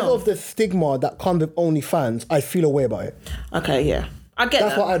thing itself. Because of the stigma that comes with OnlyFans, I feel a way about it. Okay, yeah. I get that.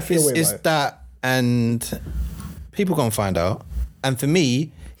 That's what I'd feel a way about it. It's that and people gonna find out. And for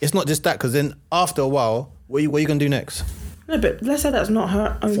me, it's not just that, because then after a while, what are you going to do next? No, but let's say that's not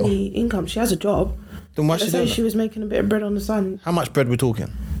her only income. She has a job. Then why should she do that? Let's say she was making a bit of bread on the side. How much bread we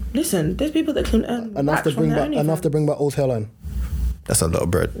talking? Listen, there's people that can earn enough to bring back O's hairline. That's a lot of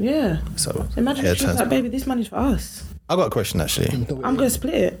bread. Yeah. So imagine if she was like, baby, this money's for us. I got a question actually. I'm going to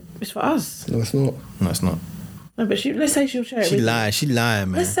split it. It's for us. No, it's not. No, it's not. No, but let's say she'll share it. She lying,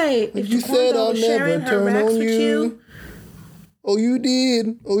 man. Let's say if you said I'll was sharing never her turn racks on with you. Oh, you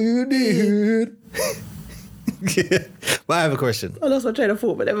did. Yeah. But I have a question. I lost my train of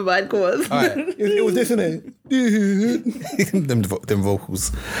thought, but never mind. Go on. All right. It was this, innit? them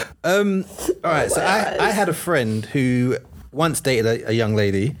vocals. All right. So I had a friend who once dated a young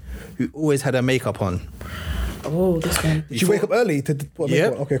lady who always had her makeup on. Oh, this one. Did she wake up early to put her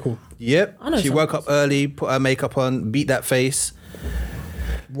makeup on? Okay, cool. Yep. She woke up early, put her makeup on, beat that face.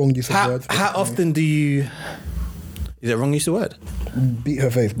 Wrong use of words. How often do you... Is it wrong use of word? Beat her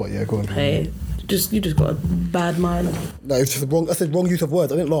face, but yeah, go on. Hey, you just got a bad mind. No, it's just wrong. I said wrong use of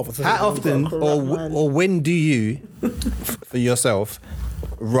words. I didn't laugh. How often or when do you, for yourself,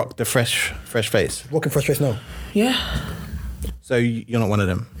 rock the fresh face? Rocking fresh face now. Yeah. So you're not one of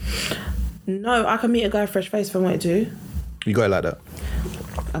them? No, I can meet a guy fresh face if I wanted to. You got it like that?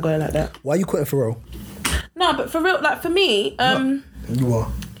 I got it like that. Why are you quitting Pharrell? No, but for real, like for me, You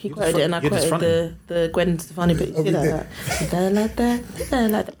are. He quoted it and I quoted the Gwen Stefani bit. You see like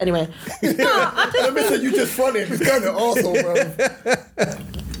that. Anyway. No, I just think... You just funny. It's kind of awesome, bro.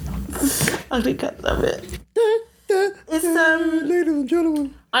 I didn't catch that bit. It's ladies and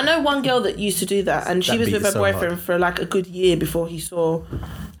gentlemen. I know one girl that used to do that, and she was with her boyfriend for like a good year before he saw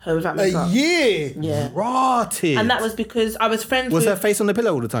her without makeup. A year? Yeah. Rotted. And that was because I was friends with... Was her face on the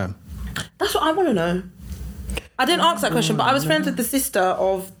pillow all the time? That's what I want to know. I didn't ask that question, but I was friends with the sister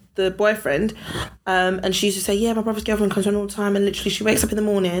of the boyfriend, and she used to say, yeah, my brother's girlfriend comes on all the time, and literally she wakes up in the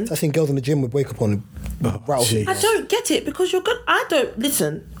morning. I've seen girls in the gym would wake up on rattles me. I don't get it, because you're good. I don't,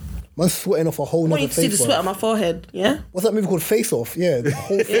 listen. Man's sweating off a whole nother face. I want you to see the sweat on my forehead, yeah? What's that movie called Face Off? Yeah, the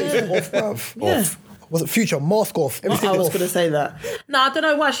whole face off, bruv. Yeah. Was it Future? Mask off. Everything I was off. going to say that. No, I don't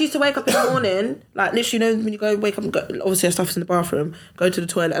know why. She used to wake up in the morning, like literally, you know, when you go wake up and go, obviously her stuff's in the bathroom, go to the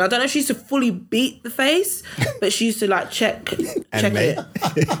toilet. And I don't know if she used to fully beat the face, but she used to like check it.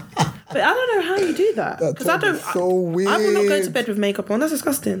 But I don't know how you do that. Because I don't. So weird. I will not go to bed with makeup on. That's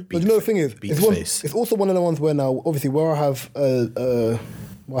disgusting. But you know the thing is, it's also one of the ones where now, obviously, where I have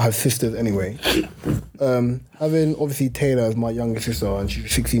sisters anyway. Having obviously Taylor as my younger sister, and she's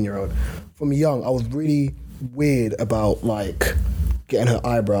a 16-year-old. From young, I was really weird about like getting her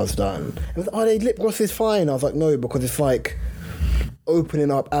eyebrows done. It was, the lip gloss is fine. I was like, no, because it's like opening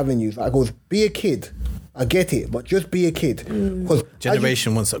up avenues. Like, I goes, be a kid. I get it, but just be a kid. Because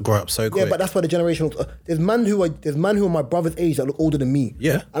generation wants to grow up so quick. Yeah, but that's why the generation. There's men who are my brother's age that look older than me.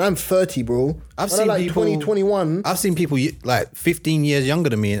 Yeah, and I'm 30, bro. I've seen like people 21. I've seen people like 15 years younger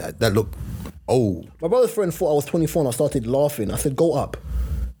than me that look old. My brother's friend thought I was 24, and I started laughing. I said, "Go up."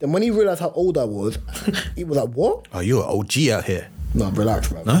 Then when he realized how old I was, he was like, "What?" Oh, you're an OG out here. No, relax,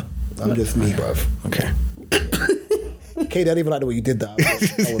 bro. No, I'm just me, bro. Okay. Katie, I didn't even like the way you did that.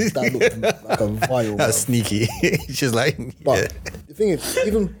 That looked like a vile. That's sneaky. She's like, but the thing is,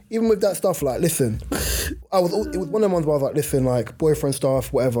 even with that stuff, like, listen, it was one of the ones where I was like, listen, like, boyfriend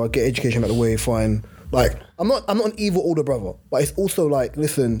stuff, whatever, get education out of the way, fine. Like, I'm not an evil older brother, but it's also like,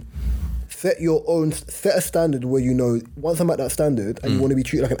 listen, set a standard where you know, once I'm at that standard and you want to be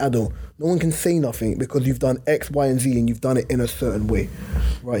treated like an adult, no one can say nothing because you've done X, Y, and Z and you've done it in a certain way,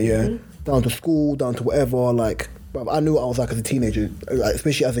 right? Yeah, down to school, down to whatever, like. But I knew what I was like as a teenager, like,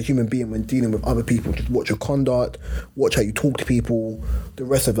 especially as a human being when dealing with other people. Just watch your conduct, watch how you talk to people, the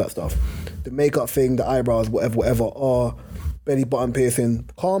rest of that stuff. The makeup thing, the eyebrows, whatever, belly button piercing.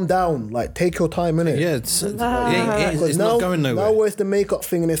 Calm down, like take your time, innit? Yeah, it's not going nowhere. Now where's the makeup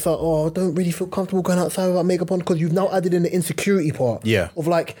thing and it's like, I don't really feel comfortable going outside without makeup on because you've now added in the insecurity part. Yeah. Of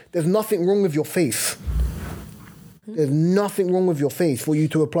like, there's nothing wrong with your face. There's nothing wrong with your face for you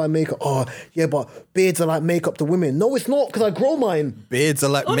to apply makeup. Oh, yeah, but beards are like makeup to women. No, it's not, because I grow mine. Beards are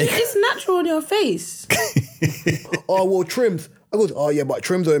like makeup. It's natural on your face. Oh, well, trims. I goes, oh, yeah, but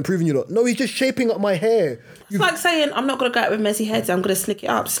trims are improving you lot. No, he's just shaping up my hair. It's like saying, I'm not going to go out with messy heads. I'm going to slick it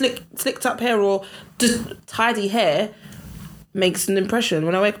up. Slicked up hair or just tidy hair makes an impression.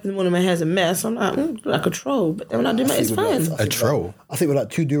 When I wake up in the morning, my hair's a mess. I'm like a troll. But then when I do it's fine. A troll? I think with like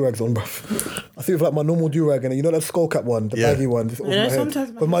 2 do-rags on, bruv. I think with like my normal do-rag and you know that skull cap one, the baggy one. Just over my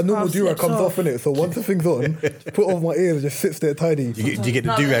head. But my normal do-rag comes off in it. So once the thing's on, just put it off my ears and just sits there tidy. Do you get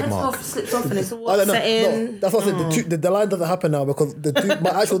the do-rag mark? Slips off and it's all I don't know. setting. No, that's what I said. The line doesn't happen now because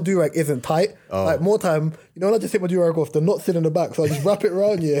my actual do-rag isn't tight. Like more time, you know, when I just take my do-rag off, the knot's in the back, so I just wrap it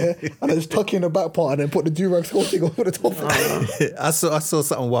around, yeah, and I just tuck it in the back part and then put the do-rag skull thing over the top. I saw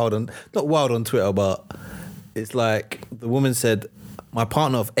something not wild on Twitter, but it's like the woman said, my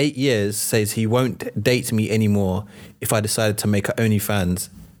partner of 8 years says he won't date me anymore if I decided to make her OnlyFans,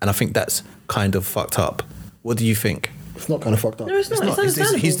 and I think that's kind of fucked up. What do you think? It's not kind of fucked up. No, it's not.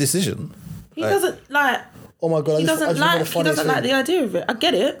 It's his decision. He doesn't like. Oh my god! He doesn't like the idea of it. I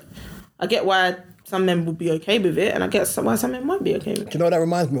get it. I get why some men would be okay with it, and I get why some men might be okay with it. Do you know what that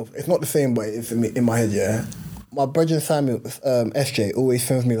reminds me of? It's not the same, but it's in my head. Yeah, my brother Samuel, SJ, always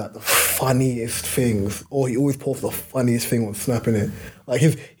sends me like the funniest things, or he always posts the funniest thing on Snap, innit? Like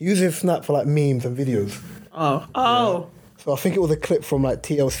he uses Snap for like memes and videos. Oh. Yeah. So I think it was a clip from like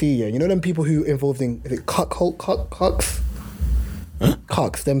TLC. Yeah, you know them people who involved in cucks. Huh?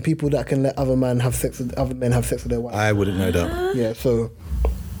 Cucks, them people that can let other men have sex with their wives. I wouldn't know that. Yeah, so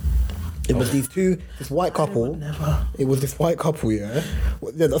it was this white couple. It was this white couple, yeah.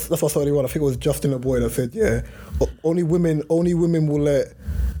 Yeah, that's what I saw anyone. I think it was Justin LeBoy that said, yeah, only women will let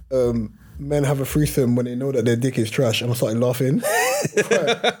men have a threesome when they know that their dick is trash. And I started laughing.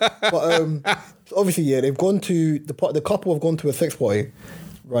 Right. But so obviously, yeah, they've gone to the couple have gone to a sex party.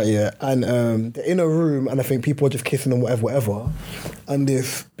 Right, yeah, and they're in a room, and I think people are just kissing and whatever. And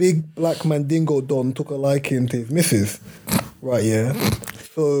this big black mandingo don took a liking to his missus. Right, yeah.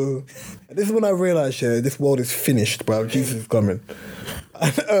 So this is when I realised, yeah, this world is finished, bro. Jesus is coming.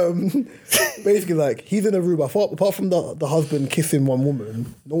 And basically, like, he's in a room. Apart from the husband kissing one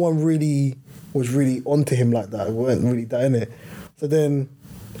woman, no one really was really onto him like that. It weren't really that in it. So then,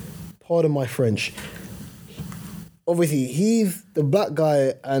 pardon my French. Obviously, he's the black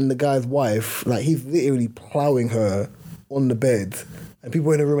guy and the guy's wife. Like, he's literally plowing her on the bed, and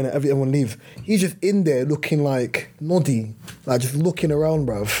people in the room and everyone leaves. He's just in there looking like noddy, like just looking around,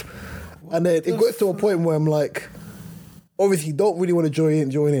 bruv. And then it gets to a point where I'm like, obviously, don't really want to join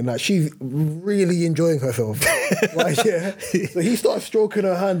in. Like, she's really enjoying herself. Like, yeah. So he starts stroking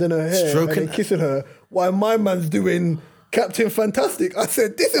her hand and her hair and then kissing her, while my man's doing Captain Fantastic. I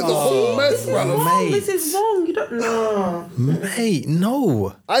said, this is a whole mess, bro. Mate. This is wrong. You don't know. Mate,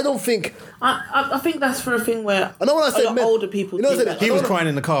 no. I don't think. I think that's for a thing where I know when I said men, older people. You know, do that. He was crying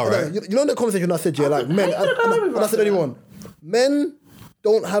in the car, right? You know the conversation I said, yeah, like men. I don't know And I said to anyone, men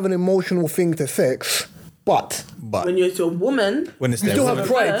don't have an emotional thing to sex, but When you're a woman, When it's you their still woman. have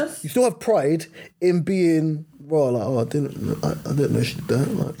pride. Reverse. You still have pride in being I didn't know she did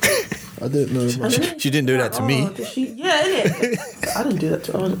that. Like, I didn't know. Like, She didn't do that to me. Did she? Yeah, innit? I didn't do that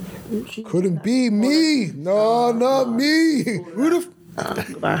to her. She couldn't be me. No, not me. Who the?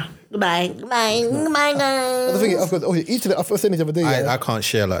 Goodbye. The thing is, I've got. Each of the. I first said this the other day. Yeah. I can't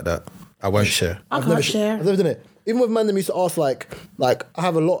share like that. I won't share. I can't share. I've never done it. Even with man, them used to ask like I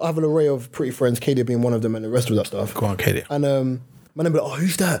have an array of pretty friends, Katie being one of them, and the rest of that stuff. Go on, Katie. And man, them be like, oh,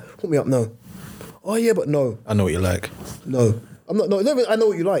 who's that? Hook me up, no. Oh yeah, but no, I know what you like. no. I'm not. No, never. I know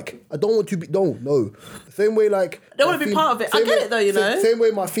what you like. I don't want to be. No. The same way, like I don't want to be part of it. I get it though, you know. Same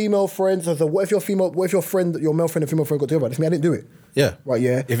way, my female friends. I said, what if your friend, your male friend and female friend got together? It's me. I didn't do it. Yeah. Right.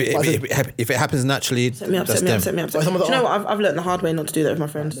 Yeah. If it happens naturally, Set me up. that's Set me up. them. Set me up. But Do some of you the- know what? I've learned the hard way not to do that with my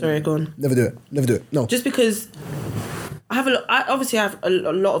friends. Sorry, go on. Never do it. No. Just because I obviously have a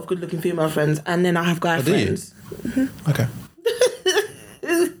lot of good-looking female friends, and then I have guy do you? friends. Okay.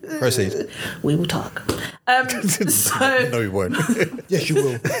 Proceed. We will talk. So No, you won't. Yes, you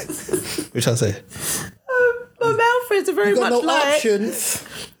will. Which I say. my male friends are very You got much no like options.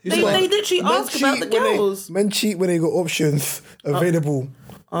 they literally ask about the girls. Men cheat when they got options available,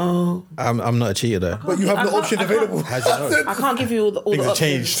 Oh, I'm not a cheater though. but you have I no can't- option I can't- available. How'd you know? I can't give you all the Things have options.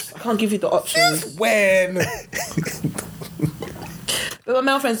 changed. I can't give you the options. When? But my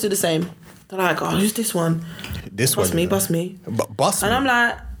male friends do the same. They're like, oh, who's this one? This Bust one. me, bust me. Bust me. And I'm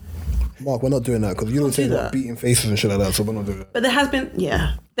like, Mark, we're not doing that because you don't say do about that. beating faces and shit like that, so we're not doing that. but there has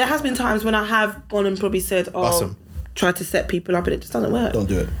been times when I have gone and probably said, Bust oh, 'em. try to set people up and it just doesn't work. Don't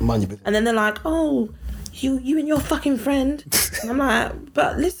do it. Mind your business. And then they're like, oh, you and your fucking friend. And I'm like,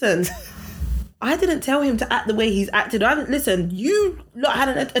 but listen, I didn't tell him to act the way he's acted. Listen, you lot had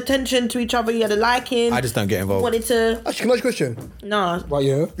an attention to each other. You had a liking. I just don't get involved. Wanted to. Actually, can I ask you a question? No, Right,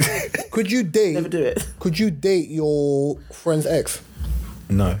 yeah. Could you date? never do it. Could you date your friend's ex,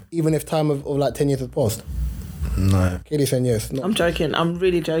 No. even if time of like 10 years has passed? No. Katie saying yes. No. I'm joking. I'm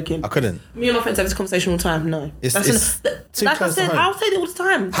really joking. I couldn't. Me and my friends have this conversation all the time. No, It's too like I close to said, home. I'll say it all the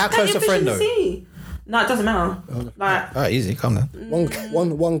time. How Pay close a friend, though? efficiency. No, it doesn't matter. Like, Alright, easy, calm down.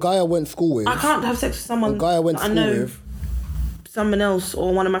 One guy I went to school with. I can't have sex with someone One guy I went to that I school know with. someone else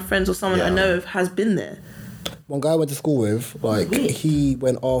or one of my friends or someone I Yeah. know of has been there. One guy I went to school with, like Weird. he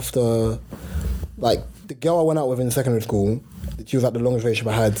went after, like the girl I went out with in secondary school. She was like the longest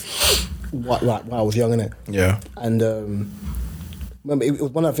relationship I had. While I was young, innit? Yeah. And remember, it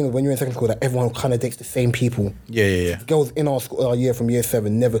was one of the things when you're in secondary school that everyone kind of dates the same people. Yeah. Girls in our school, our year from year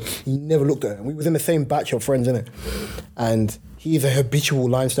 7, he never looked at her. We was in the same batch of friends, innit? And he's a habitual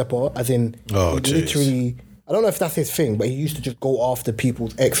line stepper, as in Oh, he jeez. literally. I don't know if that's his thing, but he used to just go after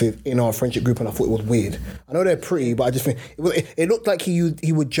people's exes in our friendship group, and I thought it was weird. I know they're pretty, but I just think it looked like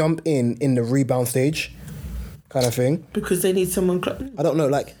he would jump in the rebound stage, kind of thing. Because they need someone. I don't know,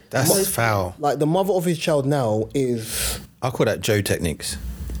 like That's foul. like the mother of his child now is I call that Joe techniques.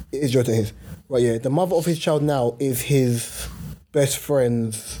 Joe to his right. Yeah, the mother of his child now is his best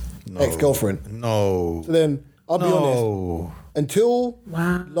friend's ex-girlfriend. No. So then I'll be honest. No. Until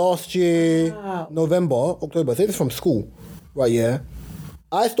Wow. last year, October, I say this from school, right? Yeah,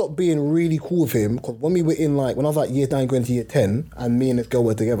 I stopped being really cool with him because when we were in when I was like year 9 going to year 10, and me and this girl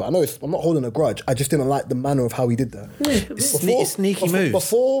were together. I know I'm not holding a grudge. I just didn't like the manner of how he did that. It's sneaky moves.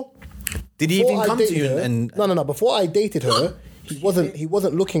 Before Did he even I come to dated you her- and No. Before I dated her, he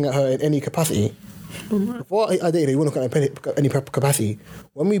wasn't looking at her in any capacity. Before I dated her, he wasn't looking at any capacity.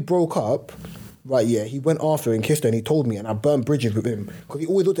 When we broke up, right, yeah, he went after her and kissed her, and he told me, and I burnt bridges with him because he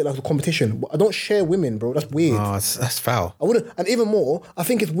always looked at it like a competition. I don't share women, bro. That's weird. Oh, that's foul. I wouldn't, and even more, I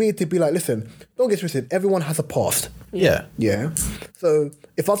think it's weird to be like, listen, don't get twisted. Everyone has a past. Yeah. Yeah. So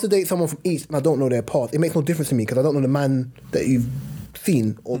if I have to date someone from East and I don't know their past, it makes no difference to me because I don't know the man that you've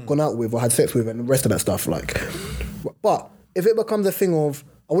seen or gone out with or had sex with and the rest of that stuff. Like, but if it becomes a thing of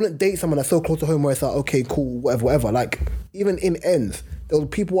I wouldn't date someone that's so close to home where it's like, okay, cool, whatever. Like, even in ends, there were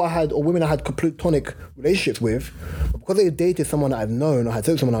people I had or women I had platonic relationships with, but because they dated someone that I've known or had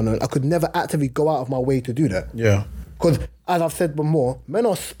sex with someone I've known, I could never actively go out of my way to do that. Yeah. Because as I've said before, men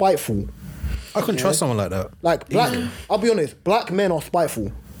are spiteful. I couldn't trust someone like that. Like I'll be honest, black men are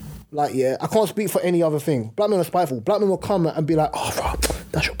spiteful. Like, yeah, I can't speak for any other thing. Black men are spiteful. Black men will come and be like, oh, bro,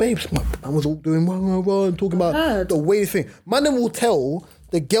 that's your babes. I was all doing and talking about the way thing. Man, then will tell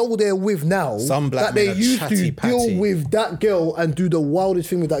the girl they're with now, Some black that they men are used to chatty deal patty. with that girl and do the wildest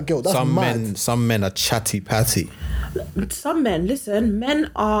thing with that girl. That's mad. Some men are chatty patty. Some men, listen,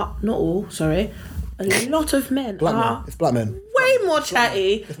 men are not all. Sorry, a lot of men Black are men. It's black men. way more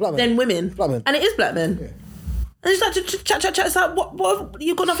chatty black men. than women. Black men. And it is black men. Yeah. And it's like chat. It's like what?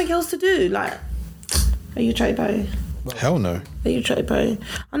 You've got nothing else to do. Like, are you chatty patty? Hell no. Are you chatty patty?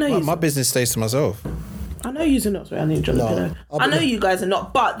 I know you. My business stays to myself. I know you're not. Sorry, I need to drop the pillow. I know you guys are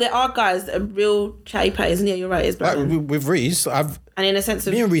not, but there are guys that are real chatty patties, and yeah, you're right. It's black Like, men. with Reese, And in a sense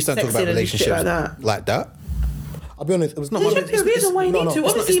of me and Reese don't talk about sexing and shit relationships like that. I'll be honest. It was not There my should be a reason why you need to.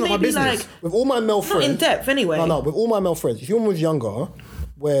 Obviously, it's not my maybe business. like With all my male friends. not in depth anyway. No, with all my male friends. If you was younger,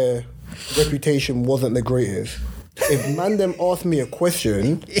 where reputation wasn't the greatest, if man them asked me a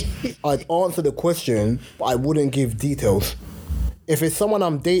question, I'd answer the question, but I wouldn't give details. If it's someone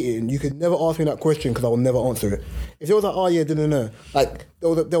I'm dating, you could never ask me that question because I will never answer it. If it was like, oh yeah, no. Like, there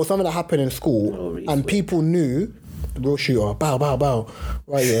was something that happened in school and people knew, the real shooter, bow.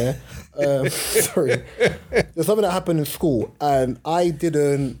 Right, yeah. Sorry. There's something that happened in school and I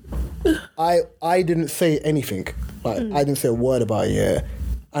didn't say anything. Like, I didn't say a word about it, yeah.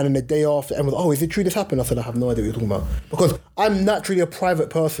 And then the day after, everyone was, oh, is it true this happened? I said, I have no idea what you're talking about. Because I'm naturally a private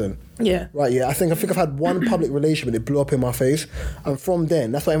person. Yeah. Right, yeah. I think I've had one public relationship and it blew up in my face. And from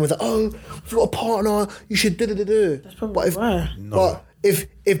then, that's why everyone's like, oh, if you've got a partner, you should do. That's probably why. But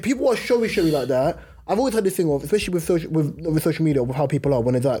if people are showy like that, I've always had this thing of, especially with social media, with how people are,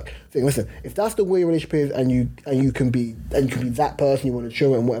 when it's like, listen, if that's the way your relationship is and you can be that person, you want to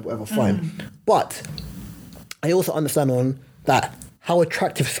show it and whatever, fine. But I also understand on that how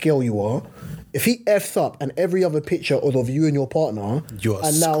attractive scale you are. If he F's up and every other picture is of you and your partner, You're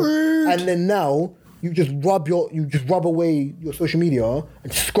and then now you just rub away your social media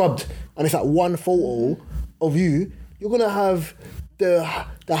and scrubbed, and it's like one photo of you, you're gonna have the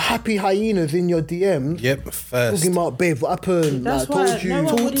happy hyenas in your DMs. Yep, first. Talking about, babe, what happened? That's Like, why told you. no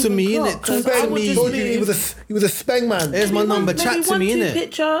one Talk would to even me, clock, innit? 'cause Talk I to would me. just Told you he move- was a speng man. Here's my number, Maybe chat to me, 1-2 innit?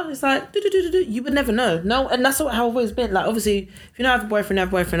 picture. It's like do. You would never know. No, and that's how I've always been. Like, obviously, if you don't have a boyfriend, have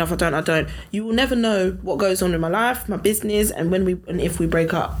a boyfriend. If I don't. You will never know what goes on in my life, my business, and if we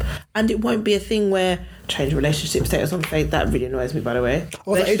break up. And it won't be a thing where change relationship status on Facebook. That really annoys me, by the way.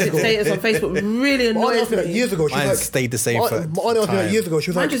 Oh, that Relationship ages ago. status on Facebook really My auntie annoys asked me that me. years ago. She was Mine like, stayed the same my for auntie asked me that time. years ago. She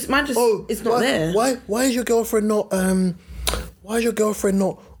was Mine like, just- it's not there. Why is your girlfriend not why is your girlfriend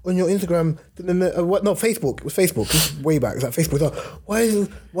not on your Instagram? What? No, Facebook. It was Facebook. This is way back. It's like Facebook. It's like,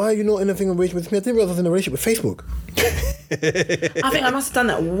 why are you not in a thing in relationship with me? I didn't realize I was in a relationship with Facebook. I think I must have done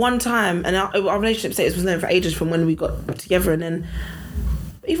that one time, and our relationship status was known for ages from when we got together, and then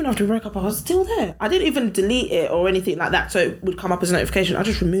even after we broke up, I was still there. I didn't even delete it or anything like that, so it would come up as a notification. I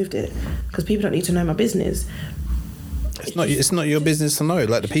just removed it because people don't need to know my business. It's not your business to know.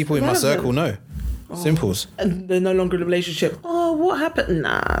 Like, the people in my relevant. circle know. Simples. And they're no longer in a relationship. Oh, what happened?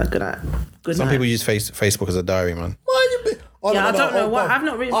 Nah, good night. Good Some night. people use Facebook as a diary, man. Why you? Oh, Yeah, I don't know what. God. I've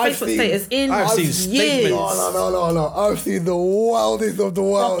not written I've Facebook seen- status in I've seen years. statements. No. I've seen the wildest of the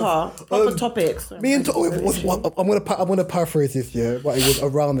wild. Proper topics. Me and I'm gonna paraphrase this, yeah, but it was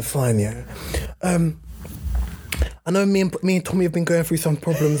around the sign, yeah. I know me and Tommy have been going through some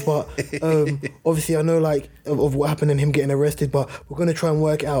problems, but obviously I know like of what happened and him getting arrested, but we're gonna try and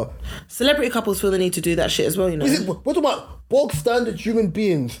work it out. Celebrity couples feel the need to do that shit as well, you know. We're talking about bog standard human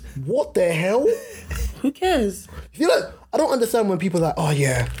beings. What the hell? Who cares? You know, I don't understand when people are like, oh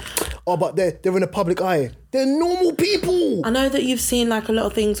yeah, but they're in the public eye. They're normal people. I know that you've seen like a lot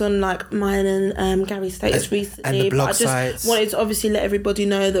of things on like mine and Gary's status recently, and the blog but I just sites. wanted to obviously let everybody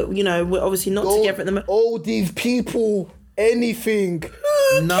know that, you know, we're obviously not together at the moment. All these people, anything.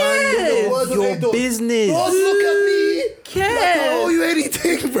 None cares? of your business. Don't look at me. Cares? Like I owe you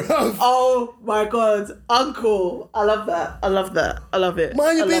anything, bro. Oh my God, Uncle! I love that. I love that. I love it.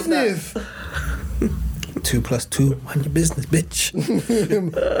 Mind your I love that. business. 2 + 2, mind your business, bitch.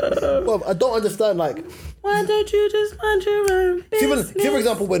 Well, I don't understand. Like, Why don't you just mind your own business? see, for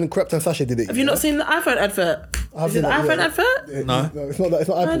example, when Krept and Sasha did it. Have you not seen the iPhone advert? I've Is it seen the that, iPhone yeah. advert? No. No, it's not that. It's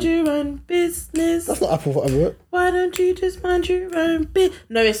not Mind Apple. your own business. That's not Apple advert. Why don't you just mind your own business?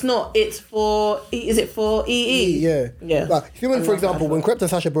 No, it's not. It's for. Is it for EE? Yeah. Yeah. Like, for I example, love that when Krept and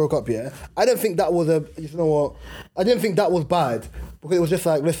Sasha broke up, yeah, I didn't think that was you know what? I didn't think that was bad. Because it was just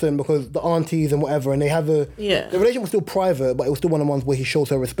like, listen, because the aunties and whatever, and they have the relationship was still private, but it was still one of the ones where he shows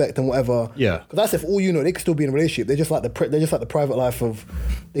her respect and whatever. Yeah. Because that's if all you know, they can still be in a relationship. They're just like the private life of,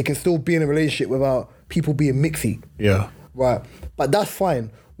 they can still be in a relationship without people being mixy. Yeah. Right. But that's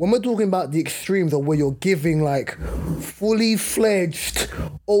fine. when we're talking about the extremes of where you're giving like fully fledged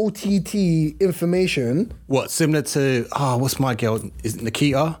OTT information. What, similar to, what's my girl? Is it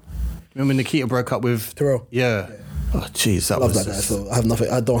Nikita? Remember Nikita broke up with Terrell? Yeah. Oh, jeez, that Love was that guy. So I have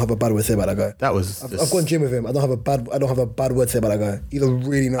nothing. I don't have a bad word to say about that guy. that was. I've gone gym with him. I don't have a bad word to say about that guy. He's a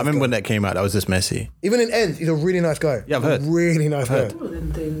really nice. I remember guy. when that came out. That was just messy. Even in Ends, he's a really nice guy. Yeah, I've heard. Really nice guy. All of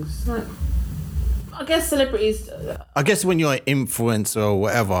them things. Like, I guess celebrities. I guess when you're an influencer or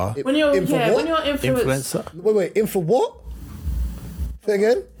whatever. When you're Info what? when you're influencer. Influencer? Wait, in for what? Say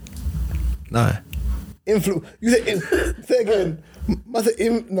again. No. You said say again. I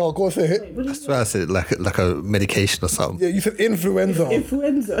said no, go on, say it. I swear I said it like a medication or something. Yeah, you said influenza.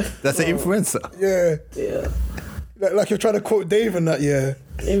 Influenza. That's an influencer. Yeah. Yeah. Like you're trying to quote Dave and that, yeah.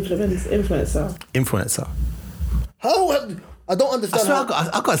 Influencer. Influencer. How? I don't I understand. swear How,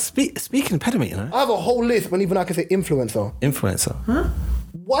 I got a speaking impediment, you know? I have a whole list when even I can say influencer. Influencer.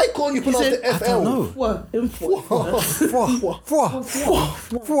 Why can't you pronounce said- the FL? I don't know. What? Influencer. Lord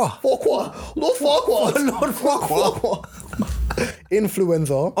Farquhar. Lord Farquhar.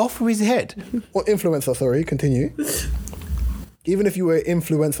 Influencer. Off with his head. Or influencer, sorry, continue. Even if you were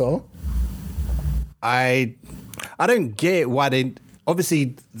influencer. I don't get why they.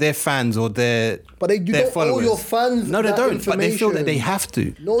 Obviously, they're fans or they're. But you their don't owe followers. your fans No, they that don't. But they feel that they information. have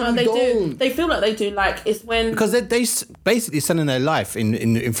to. No, No, you they don't. do. They feel like they do. Like it's when. Because they basically selling their life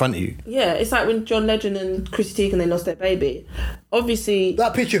in front of you. Yeah, it's like when John Legend and Chrissy Teigen they lost their baby. Obviously,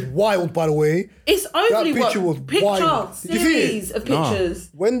 That picture's wild, by the way. it's overly that picture was wild. Did you see it? series of pictures.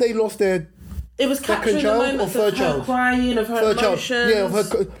 When they lost their It was second capturing the child or moments third of her child? crying, of her third child, emotions. yeah, of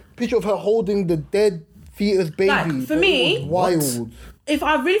her picture of her holding the dead fetus baby. Like, for me- it was wild. If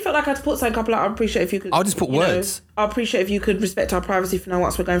I really felt like I had to put something up, like, I'd appreciate if you could. I'll just put you know, words. I appreciate if you could respect our privacy for now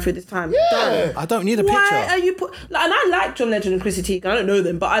once we're going through this time. Yeah. I don't need a Why picture. are you put? Like, and I like John Legend and Chrissy Teigen. I don't know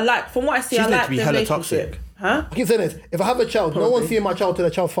them, but I like from what I see. She's I meant like to be their hella relationship. toxic. Huh? I keep saying this. If I have a child, no one's seeing my child till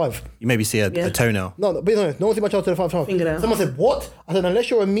the child's 5. You maybe see a toenail. No, be honest. No one's seeing my child till the 5 child. Fingernail. Someone said, what? I said, unless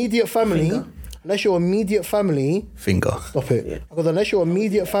you're immediate family, Finger. unless you're immediate family, Finger. stop it. Because unless you're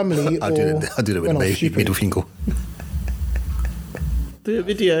immediate family, I did it with a baby. Middle finger. Do a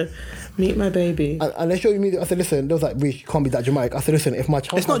video. Meet my baby. Unless you're immediate, I said, listen, they was like, Rich, you can't be that dramatic. I said, listen, if my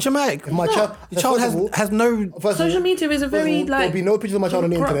child, It's not dramatic. If my child, The child first of all- has no. first of all- Social media is a first of very, all, like, there'll be no pictures of my child on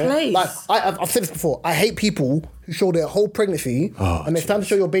the corrupt internet. place. Like I've said this before. I hate people who show their whole pregnancy and it's time to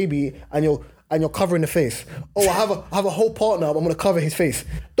show your baby and you're covering the face. Oh, I have a whole partner. I'm gonna cover his face.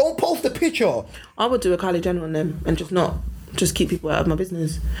 Don't post the picture. I would do a Kylie Jenner on them and just keep people out of my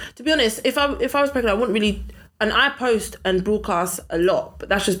business. To be honest, if I was pregnant, I wouldn't really. And I post and broadcast a lot, but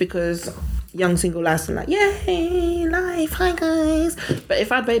that's just because young single lass and like, yay, life, hi guys. But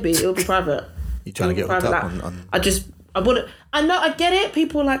if I had a baby, it would be private. You trying to get hooked up on. I wouldn't. I know, I get it.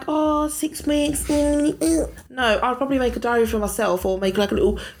 People are like, oh, 6 weeks. No, I'll probably make a diary for myself or make like a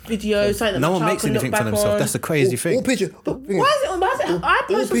little video. Something that No my one child makes can look anything for back themselves. on. That's the crazy All thing. pictures. Why is it? I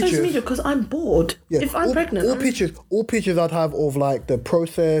post on social pictures- media because I'm bored. Yeah, If I'm all, pregnant, all pictures I'd have of like the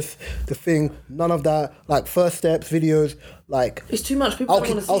process, the thing, none of that, like first steps, videos, like it's too much. People don't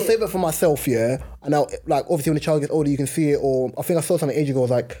want to see I'll it. save it for myself, yeah. And I'll like obviously when the child gets older, you can see it. Or I think I saw something age ago. It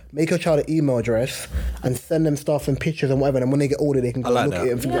was like make your child an email address and send them stuff and pictures and whatever. And when they get older, they can go like look that. at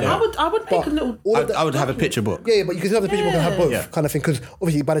it and things Yeah, like that. I would make a little. I would have a picture book. Yeah, but you can still have the picture book and have both Yeah. kind of thing. Because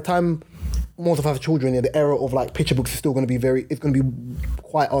obviously by the time most of us have children, yeah, the era of like picture books is still going to be it's going to be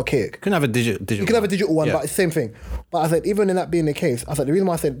quite archaic. You can have a digital. You can have a digital one, Yeah. but it's the same thing. But I said, even in that being the case, I said, the reason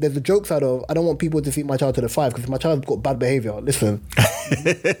why I said there's the joke side of, I don't want people to see my child to the 5 because if my child's got bad behaviour, listen,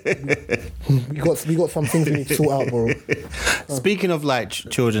 we got some things we need to sort out, bro. Speaking of like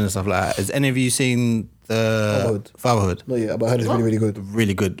children and stuff like that, has any of you seen the Fatherhood? No, yeah, but I heard it's really, really good.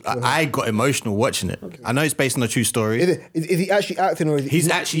 Really good. I got emotional watching it. I know it's based on a true story. Is he actually acting or is He's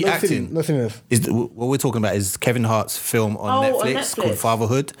actually acting. No silliness. What we're talking about is Kevin Hart's film on Oh, on Netflix called Netflix.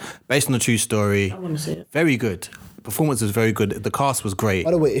 Fatherhood, based on a true story. I want to see it. Very good. Performance was very good. The cast was great.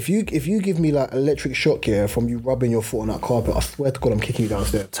 By the way, if you give me like electric shock here from you rubbing your foot on that carpet, I swear to God, I'm kicking you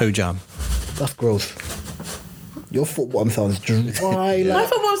downstairs. Toe jam. That's gross. Your foot bottom sounds dry. My Like,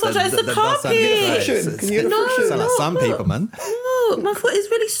 foot was such it's the That does sound a bit carpet. friction. Can you hear the No, friction? Sound like look, some look. people, man. Look, my foot is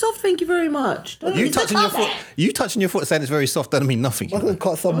really soft. Thank you very much. Don't You it's the touching your carpet. foot. You touching your foot saying it's very soft doesn't mean nothing. I can cut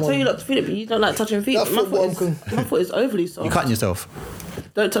I'll someone. tell you not to feel it, but you don't like touching feet. That My foot foot, my foot is overly soft. You're cutting yourself.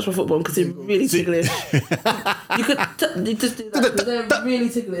 Don't touch my foot bottom because it's really ticklish. You could you just do that because they're really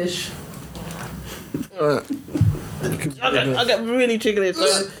ticklish. I get really ticklish.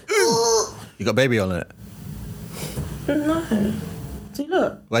 So. You got baby on it. No. See,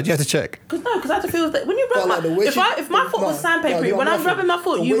 look. Why'd you have to check? Because I had to feel that when you rub Like, the way if my foot was sandpapery, when I'm rubbing my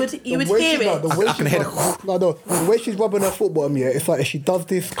foot, you would hear it. I can hear the way she's rubbing her foot bottom, yeah, it's like if she does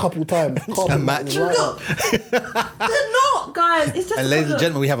this a couple times, a match. They're not, guys. It's just. And ladies and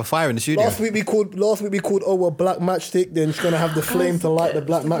gentlemen, we have a fire in the studio. Last week we called a black matchstick. Then she's gonna have the flame to light the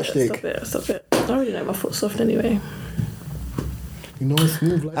black matchstick. Stop it. I don't really know my foot's soft anyway. You know, it's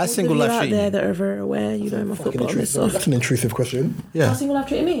smooth like How's single Those of life you out treating there you? that are very aware, you know my foot bottom is soft. That's an intrusive question. Yeah. How's single life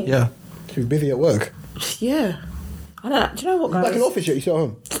treating me? Yeah. She was busy at work. Yeah. I don't. Do you know what, guys? Back in the office yet? You still at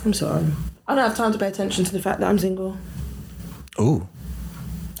home? I'm sorry. I don't have time to pay attention to the fact that I'm single. Ooh.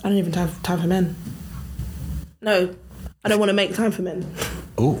 I don't even have time for men. No, I don't want to make time for men.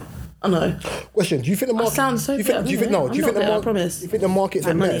 Ooh. I know. Question: do you think the market? sound so do you think, bitter, do you think isn't it? no? Do you I'm think not the bitter, I market? promise. Do you think the market's a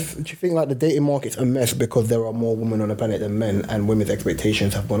Like money. mess? Do you think like the dating market's a mess because there are more women on the planet than men, and women's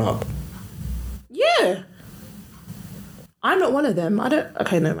expectations have gone up? Yeah. I'm not one of them. I don't.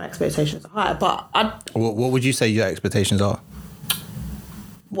 Okay, no, my expectations are high, but What would you say your expectations are?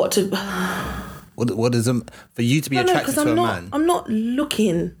 what to? What is them for you to be attracted to a man? I'm not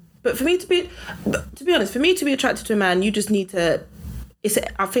looking. But to be honest, for me to be attracted to a man, you just need to.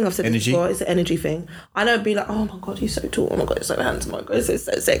 I think I've said this Energy? before. It's an energy thing. I don't be like, oh my god, he's so tall. Oh my god, he's so handsome. Oh my god, he's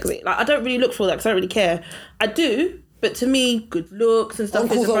so sexy. Like I don't really look for that because I don't really care. I do, but to me, good looks and stuff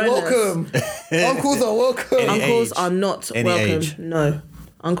Uncles is a are bonus. welcome. Uncles are welcome. Any Uncles age. are not Any welcome. age. No,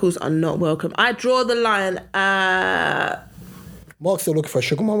 uncles are not welcome. I draw the line at. Mark's still looking for a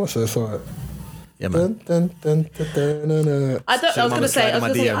sugar mama, so it's alright. Yeah, man. Dun, dun, dun, dun, dun, dun. I don't. I was gonna mama's say. sliding my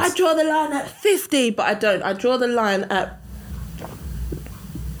DMs. I draw the line at 50, but I don't. I draw the line at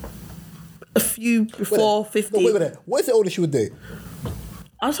a few before 50. No, wait a minute. What is the oldest you would date?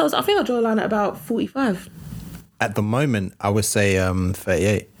 I think I draw the line at about 45. At the moment, I would say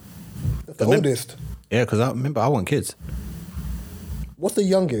 38. That's the oldest. Yeah, because I remember I want kids. What's the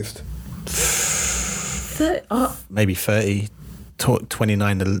youngest? 30, Maybe 30,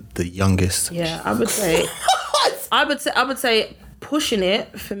 29, the youngest. yeah, I would say. I would say pushing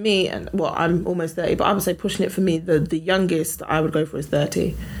it for me, and well, I'm almost 30, but I would say pushing it for me. The youngest I would go for is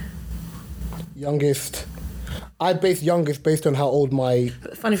 30. Youngest. I base youngest based on how old my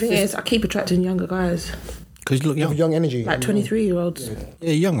But the funny thing is, I keep attracting younger guys, Because you look young. young energy. like 23-year-olds.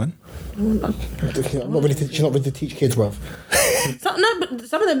 Yeah, young man. I'm not ready to, she's not ready to teach kids, bruv. But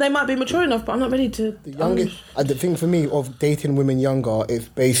some of them they might be mature enough, but I'm not ready to. The youngest, the thing for me of dating women younger is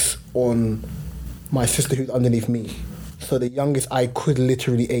based on my sister who's underneath me. So the youngest I could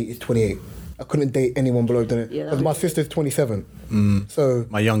literally date is 28. I couldn't date anyone below than it. Yeah, Because my sister's 27. So,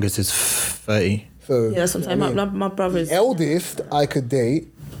 My youngest is 30. so Yeah, that's what I'm saying. My brother is. eldest I could date.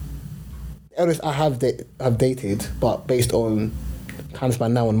 Eldest I have dated, but based on time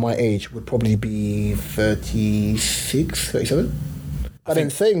span now and my age would probably be 36, 37. But then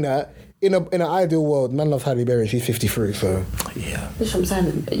saying that, in an ideal world, man loves Halle Berry and she's 53, so Yeah. That's what I'm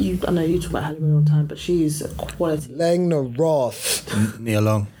saying. I know you talk about Halle Berry all the time, but she's a quality. Lang the Ross. Nia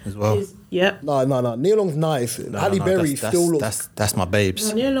Long as well. Yep. No. Neil Long's nice. Halle Berry that's, still looks. That's my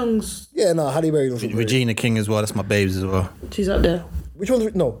babes. Nia Long's. Yeah, no, Halle Berry looks. Regina King as well. That's my babes as well. She's up there. Which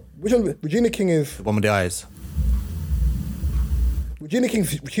one's no? Which one? Regina King is. The one with the eyes. Regina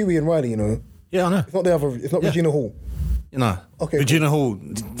King's Huey and Riley. You know, Yeah, I know. it's not the other. It's not Yeah. Regina Hall. You know. Okay, Regina Hall.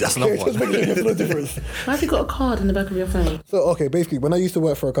 That's another Just one. there's no difference. Why have you got a card in the back of your phone? So okay, basically, when I used to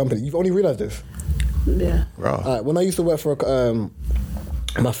work for a company, you've only realised this. Yeah. Raw. When I used to work for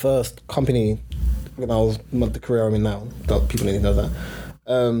my first company, when I was the career I'm in now, that people need to know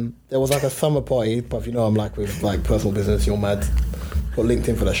that. There was like a summer party, but you know I'm like with like personal business, you're mad. Got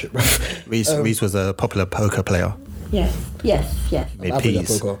LinkedIn for that shit, bro. Reese was a popular poker player. Yes. Made Average at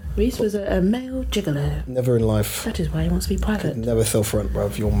peas. poker. Reese was a male gigolo. Never in life. That is why he wants to be private. Never sell front,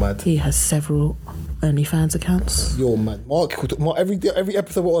 bruv. You're mad. He has several OnlyFans accounts. You're mad. Mark every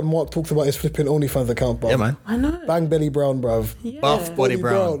episode we're on, Mark talks about his flipping OnlyFans account, bruv. Yeah, man. I know. Bang Belly Brown, bruv. Yeah. Buff Body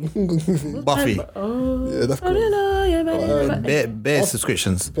Brown. Buffy. Oh. Yeah, that's Oh, cool. no, yeah, man. Bare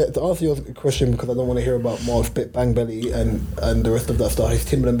subscriptions. But to answer your question, because I don't want to hear about Mark's bit Bang Belly and the rest of that stuff, his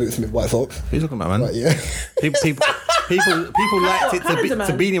Timberland boots and his white socks. What are you talking about, man? But yeah. People liked it Calendar to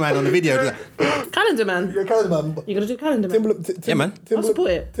Man. Beanie Man on the video. Like, Calendar Man. You're a calendar man. You gotta do calendar man. Yeah, man. I'll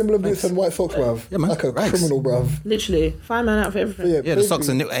support it. Timberland boots and white socks, bruv. Yeah, man. Like a Thanks. criminal, bruv. Literally, fine man out for everything. yeah, the socks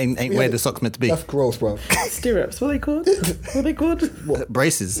ain't where the socks meant to be. That's gross, bruv. Stirrups. What are they called? What are they called?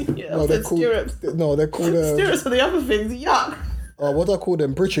 Braces. Yeah, No, I they're said called. stirrups. No, they're called. Stirrups are the other things. Yuck. What do I call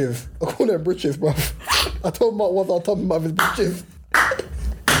them? Britches. I call them britches, bruv. I told Mark once I'll tell him about his britches.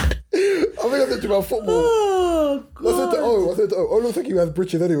 I think I said to you about football. Oh god. I said to O looks like he has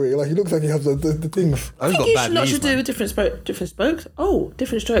britches anyway. Like he looks like he has the things. I've I got think bad you lot knees, should do man. a different spokes. Oh,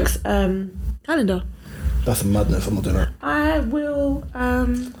 different strokes. Calendar. That's madness. I'm not doing that. I will. I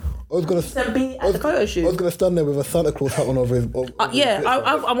was gonna Be at the photo shoot. I was gonna stand there with a Santa Claus hat on over his. Yeah,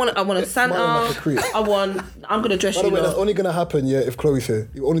 I want a Santa. Smiling like a creep. I'm gonna dress By the you way, that's lot. only gonna happen if Chloe's here.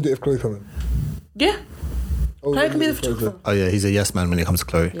 You only do it if Chloe's coming. Yeah, Oh, Chloe can be the Chloe's here. photographer. Oh yeah, he's a yes man when it comes to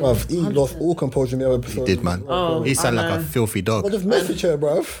Chloe. Bruv, he lost all composure in the other episode. He did, man. Oh, He sounded I like a know. filthy dog. Well, just message her,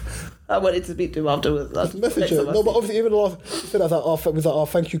 bruv. I wanted to speak to him afterwards. Message her. No, but obviously, even the last, she said, I was like,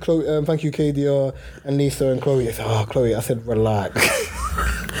 thank you, Chloe, thank you, Kadia, and Lisa, and Chloe. I said, Chloe, I said, relax.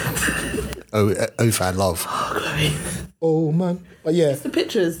 Oh, fan love. Oh, man. But yeah, the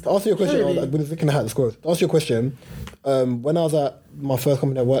pictures. to answer your question, Showing me. when I was looking at the scores, to answer your question, when I was at my first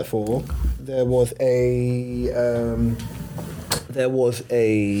company I worked for, there was a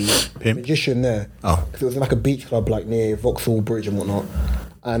Pimp? magician there. Oh. Because it was in like a beach club like near Vauxhall Bridge and whatnot.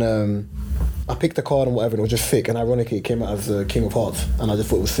 And I picked the card and whatever, and it was just sick. And ironically, it came out as King of Hearts, and I just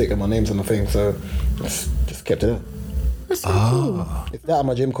thought it was sick, and my name's on the thing, so just kept it there. That's so cool. It's that on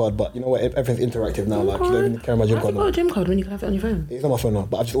my gym card, but you know what? Everything's interactive now. Like you don't even carry my gym Have card you got now. a gym card when you can have it on your phone? It's on my phone now,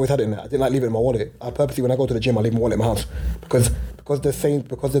 but I've just always had it in there. I didn't like leaving it in my wallet. I purposely, when I go to the gym, I leave my wallet in my house because the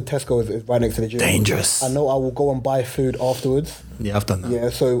Tesco is right next to the gym. Dangerous. I know I will go and buy food afterwards. Yeah, I've done that. Yeah,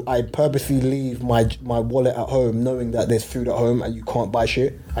 so I purposely leave my wallet at home, knowing that there's food at home and you can't buy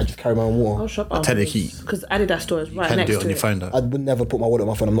shit. I just carry my own water. I'll shop I'll tell you the key. because Adidas store is right Can next do it to on your phone though. I would never put my wallet on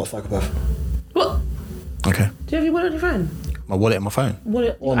my phone. I'm not a psychopath. What? Okay. Do you have your wallet on your phone? My wallet and my phone.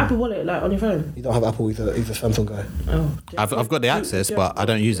 Wallet, your Apple Wallet, like on your phone? You don't have Apple. He's a Samsung guy. Oh. I've got the access, but I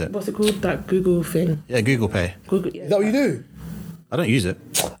don't use it. What's it called? That Google thing. Yeah, Google Pay. Google. Yeah. Is that what you do? I don't use it.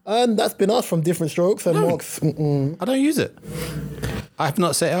 And that's been us from Different Strokes and No. Mark's. I don't use it. I have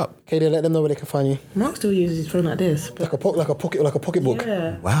not set it up. Katie, let them know where they can find you. Mark still uses his phone like this. But Like a pocketbook.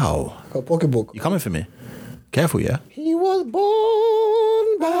 yeah. Wow. Like a pocketbook. You coming for me? Careful, yeah? He was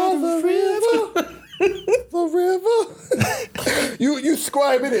born by the river. The river. you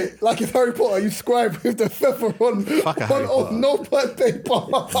scribe in it like it's Harry Potter. You scribe with the feather on Harry old Potter. notepad paper.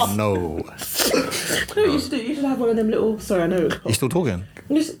 No. No, you should do. You should have one of them little. Sorry, I know. You still talking?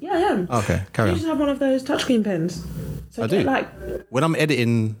 Yeah, I am. Okay, carry You on. should have one of those touchscreen pens. So I get do. like When I'm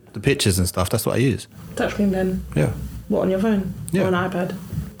editing the pictures and stuff, that's what I use. touchscreen pen. Yeah. What, on your phone? Yeah. Or an iPad?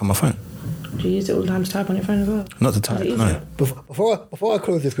 On my phone. Do you use it all the time to type on your phone as well? Not to type, Is it no. easier? Before I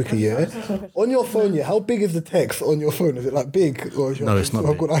close this quickly, yeah. On your phone, yeah. How big is the text on your phone? Is it like big or is No, it's not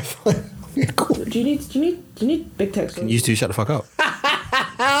I've big. got eyesight. Cool. Do you need big text? You two shut the fuck up.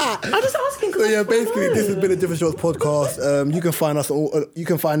 I'm just asking. So yeah, basically, this has been a Different Strokes podcast. You can find us all. You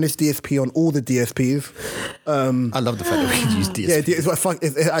can find this DSP on all the DSPs. I love the fact that we can use DSP. Yeah,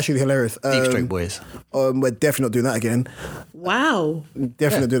 it's actually hilarious. Deep Straight Boys. We're definitely not doing that again. Wow.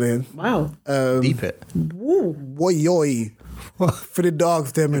 Definitely not doing it again. Wow. Deep it. Woo. Woy for the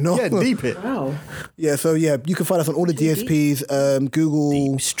dogs, them, you know. Yeah, deep it. Wow. Yeah, so yeah, you can find us on all the DSPs, Google,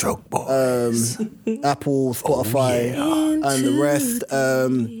 Deep Stroke Boys. Apple, Spotify, and the rest.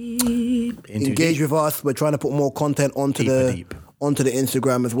 Engage with us. We're trying to put more content onto Deeper deep. onto the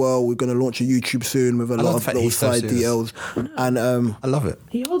Instagram as well. We're going to launch a YouTube soon with a love lot the of fact that little he's so side serious. DLs. And I love it.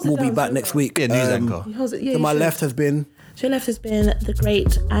 He holds it we'll be down back so next well. week. Be a news anchor. He holds it. Yeah. To you my should. left has been. To your left has been the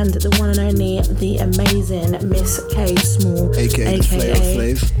great and the one and only, the amazing Miss K Small, AKA the Slayer of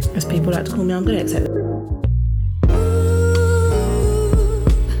Slaves. as people like to call me. I'm going to accept it.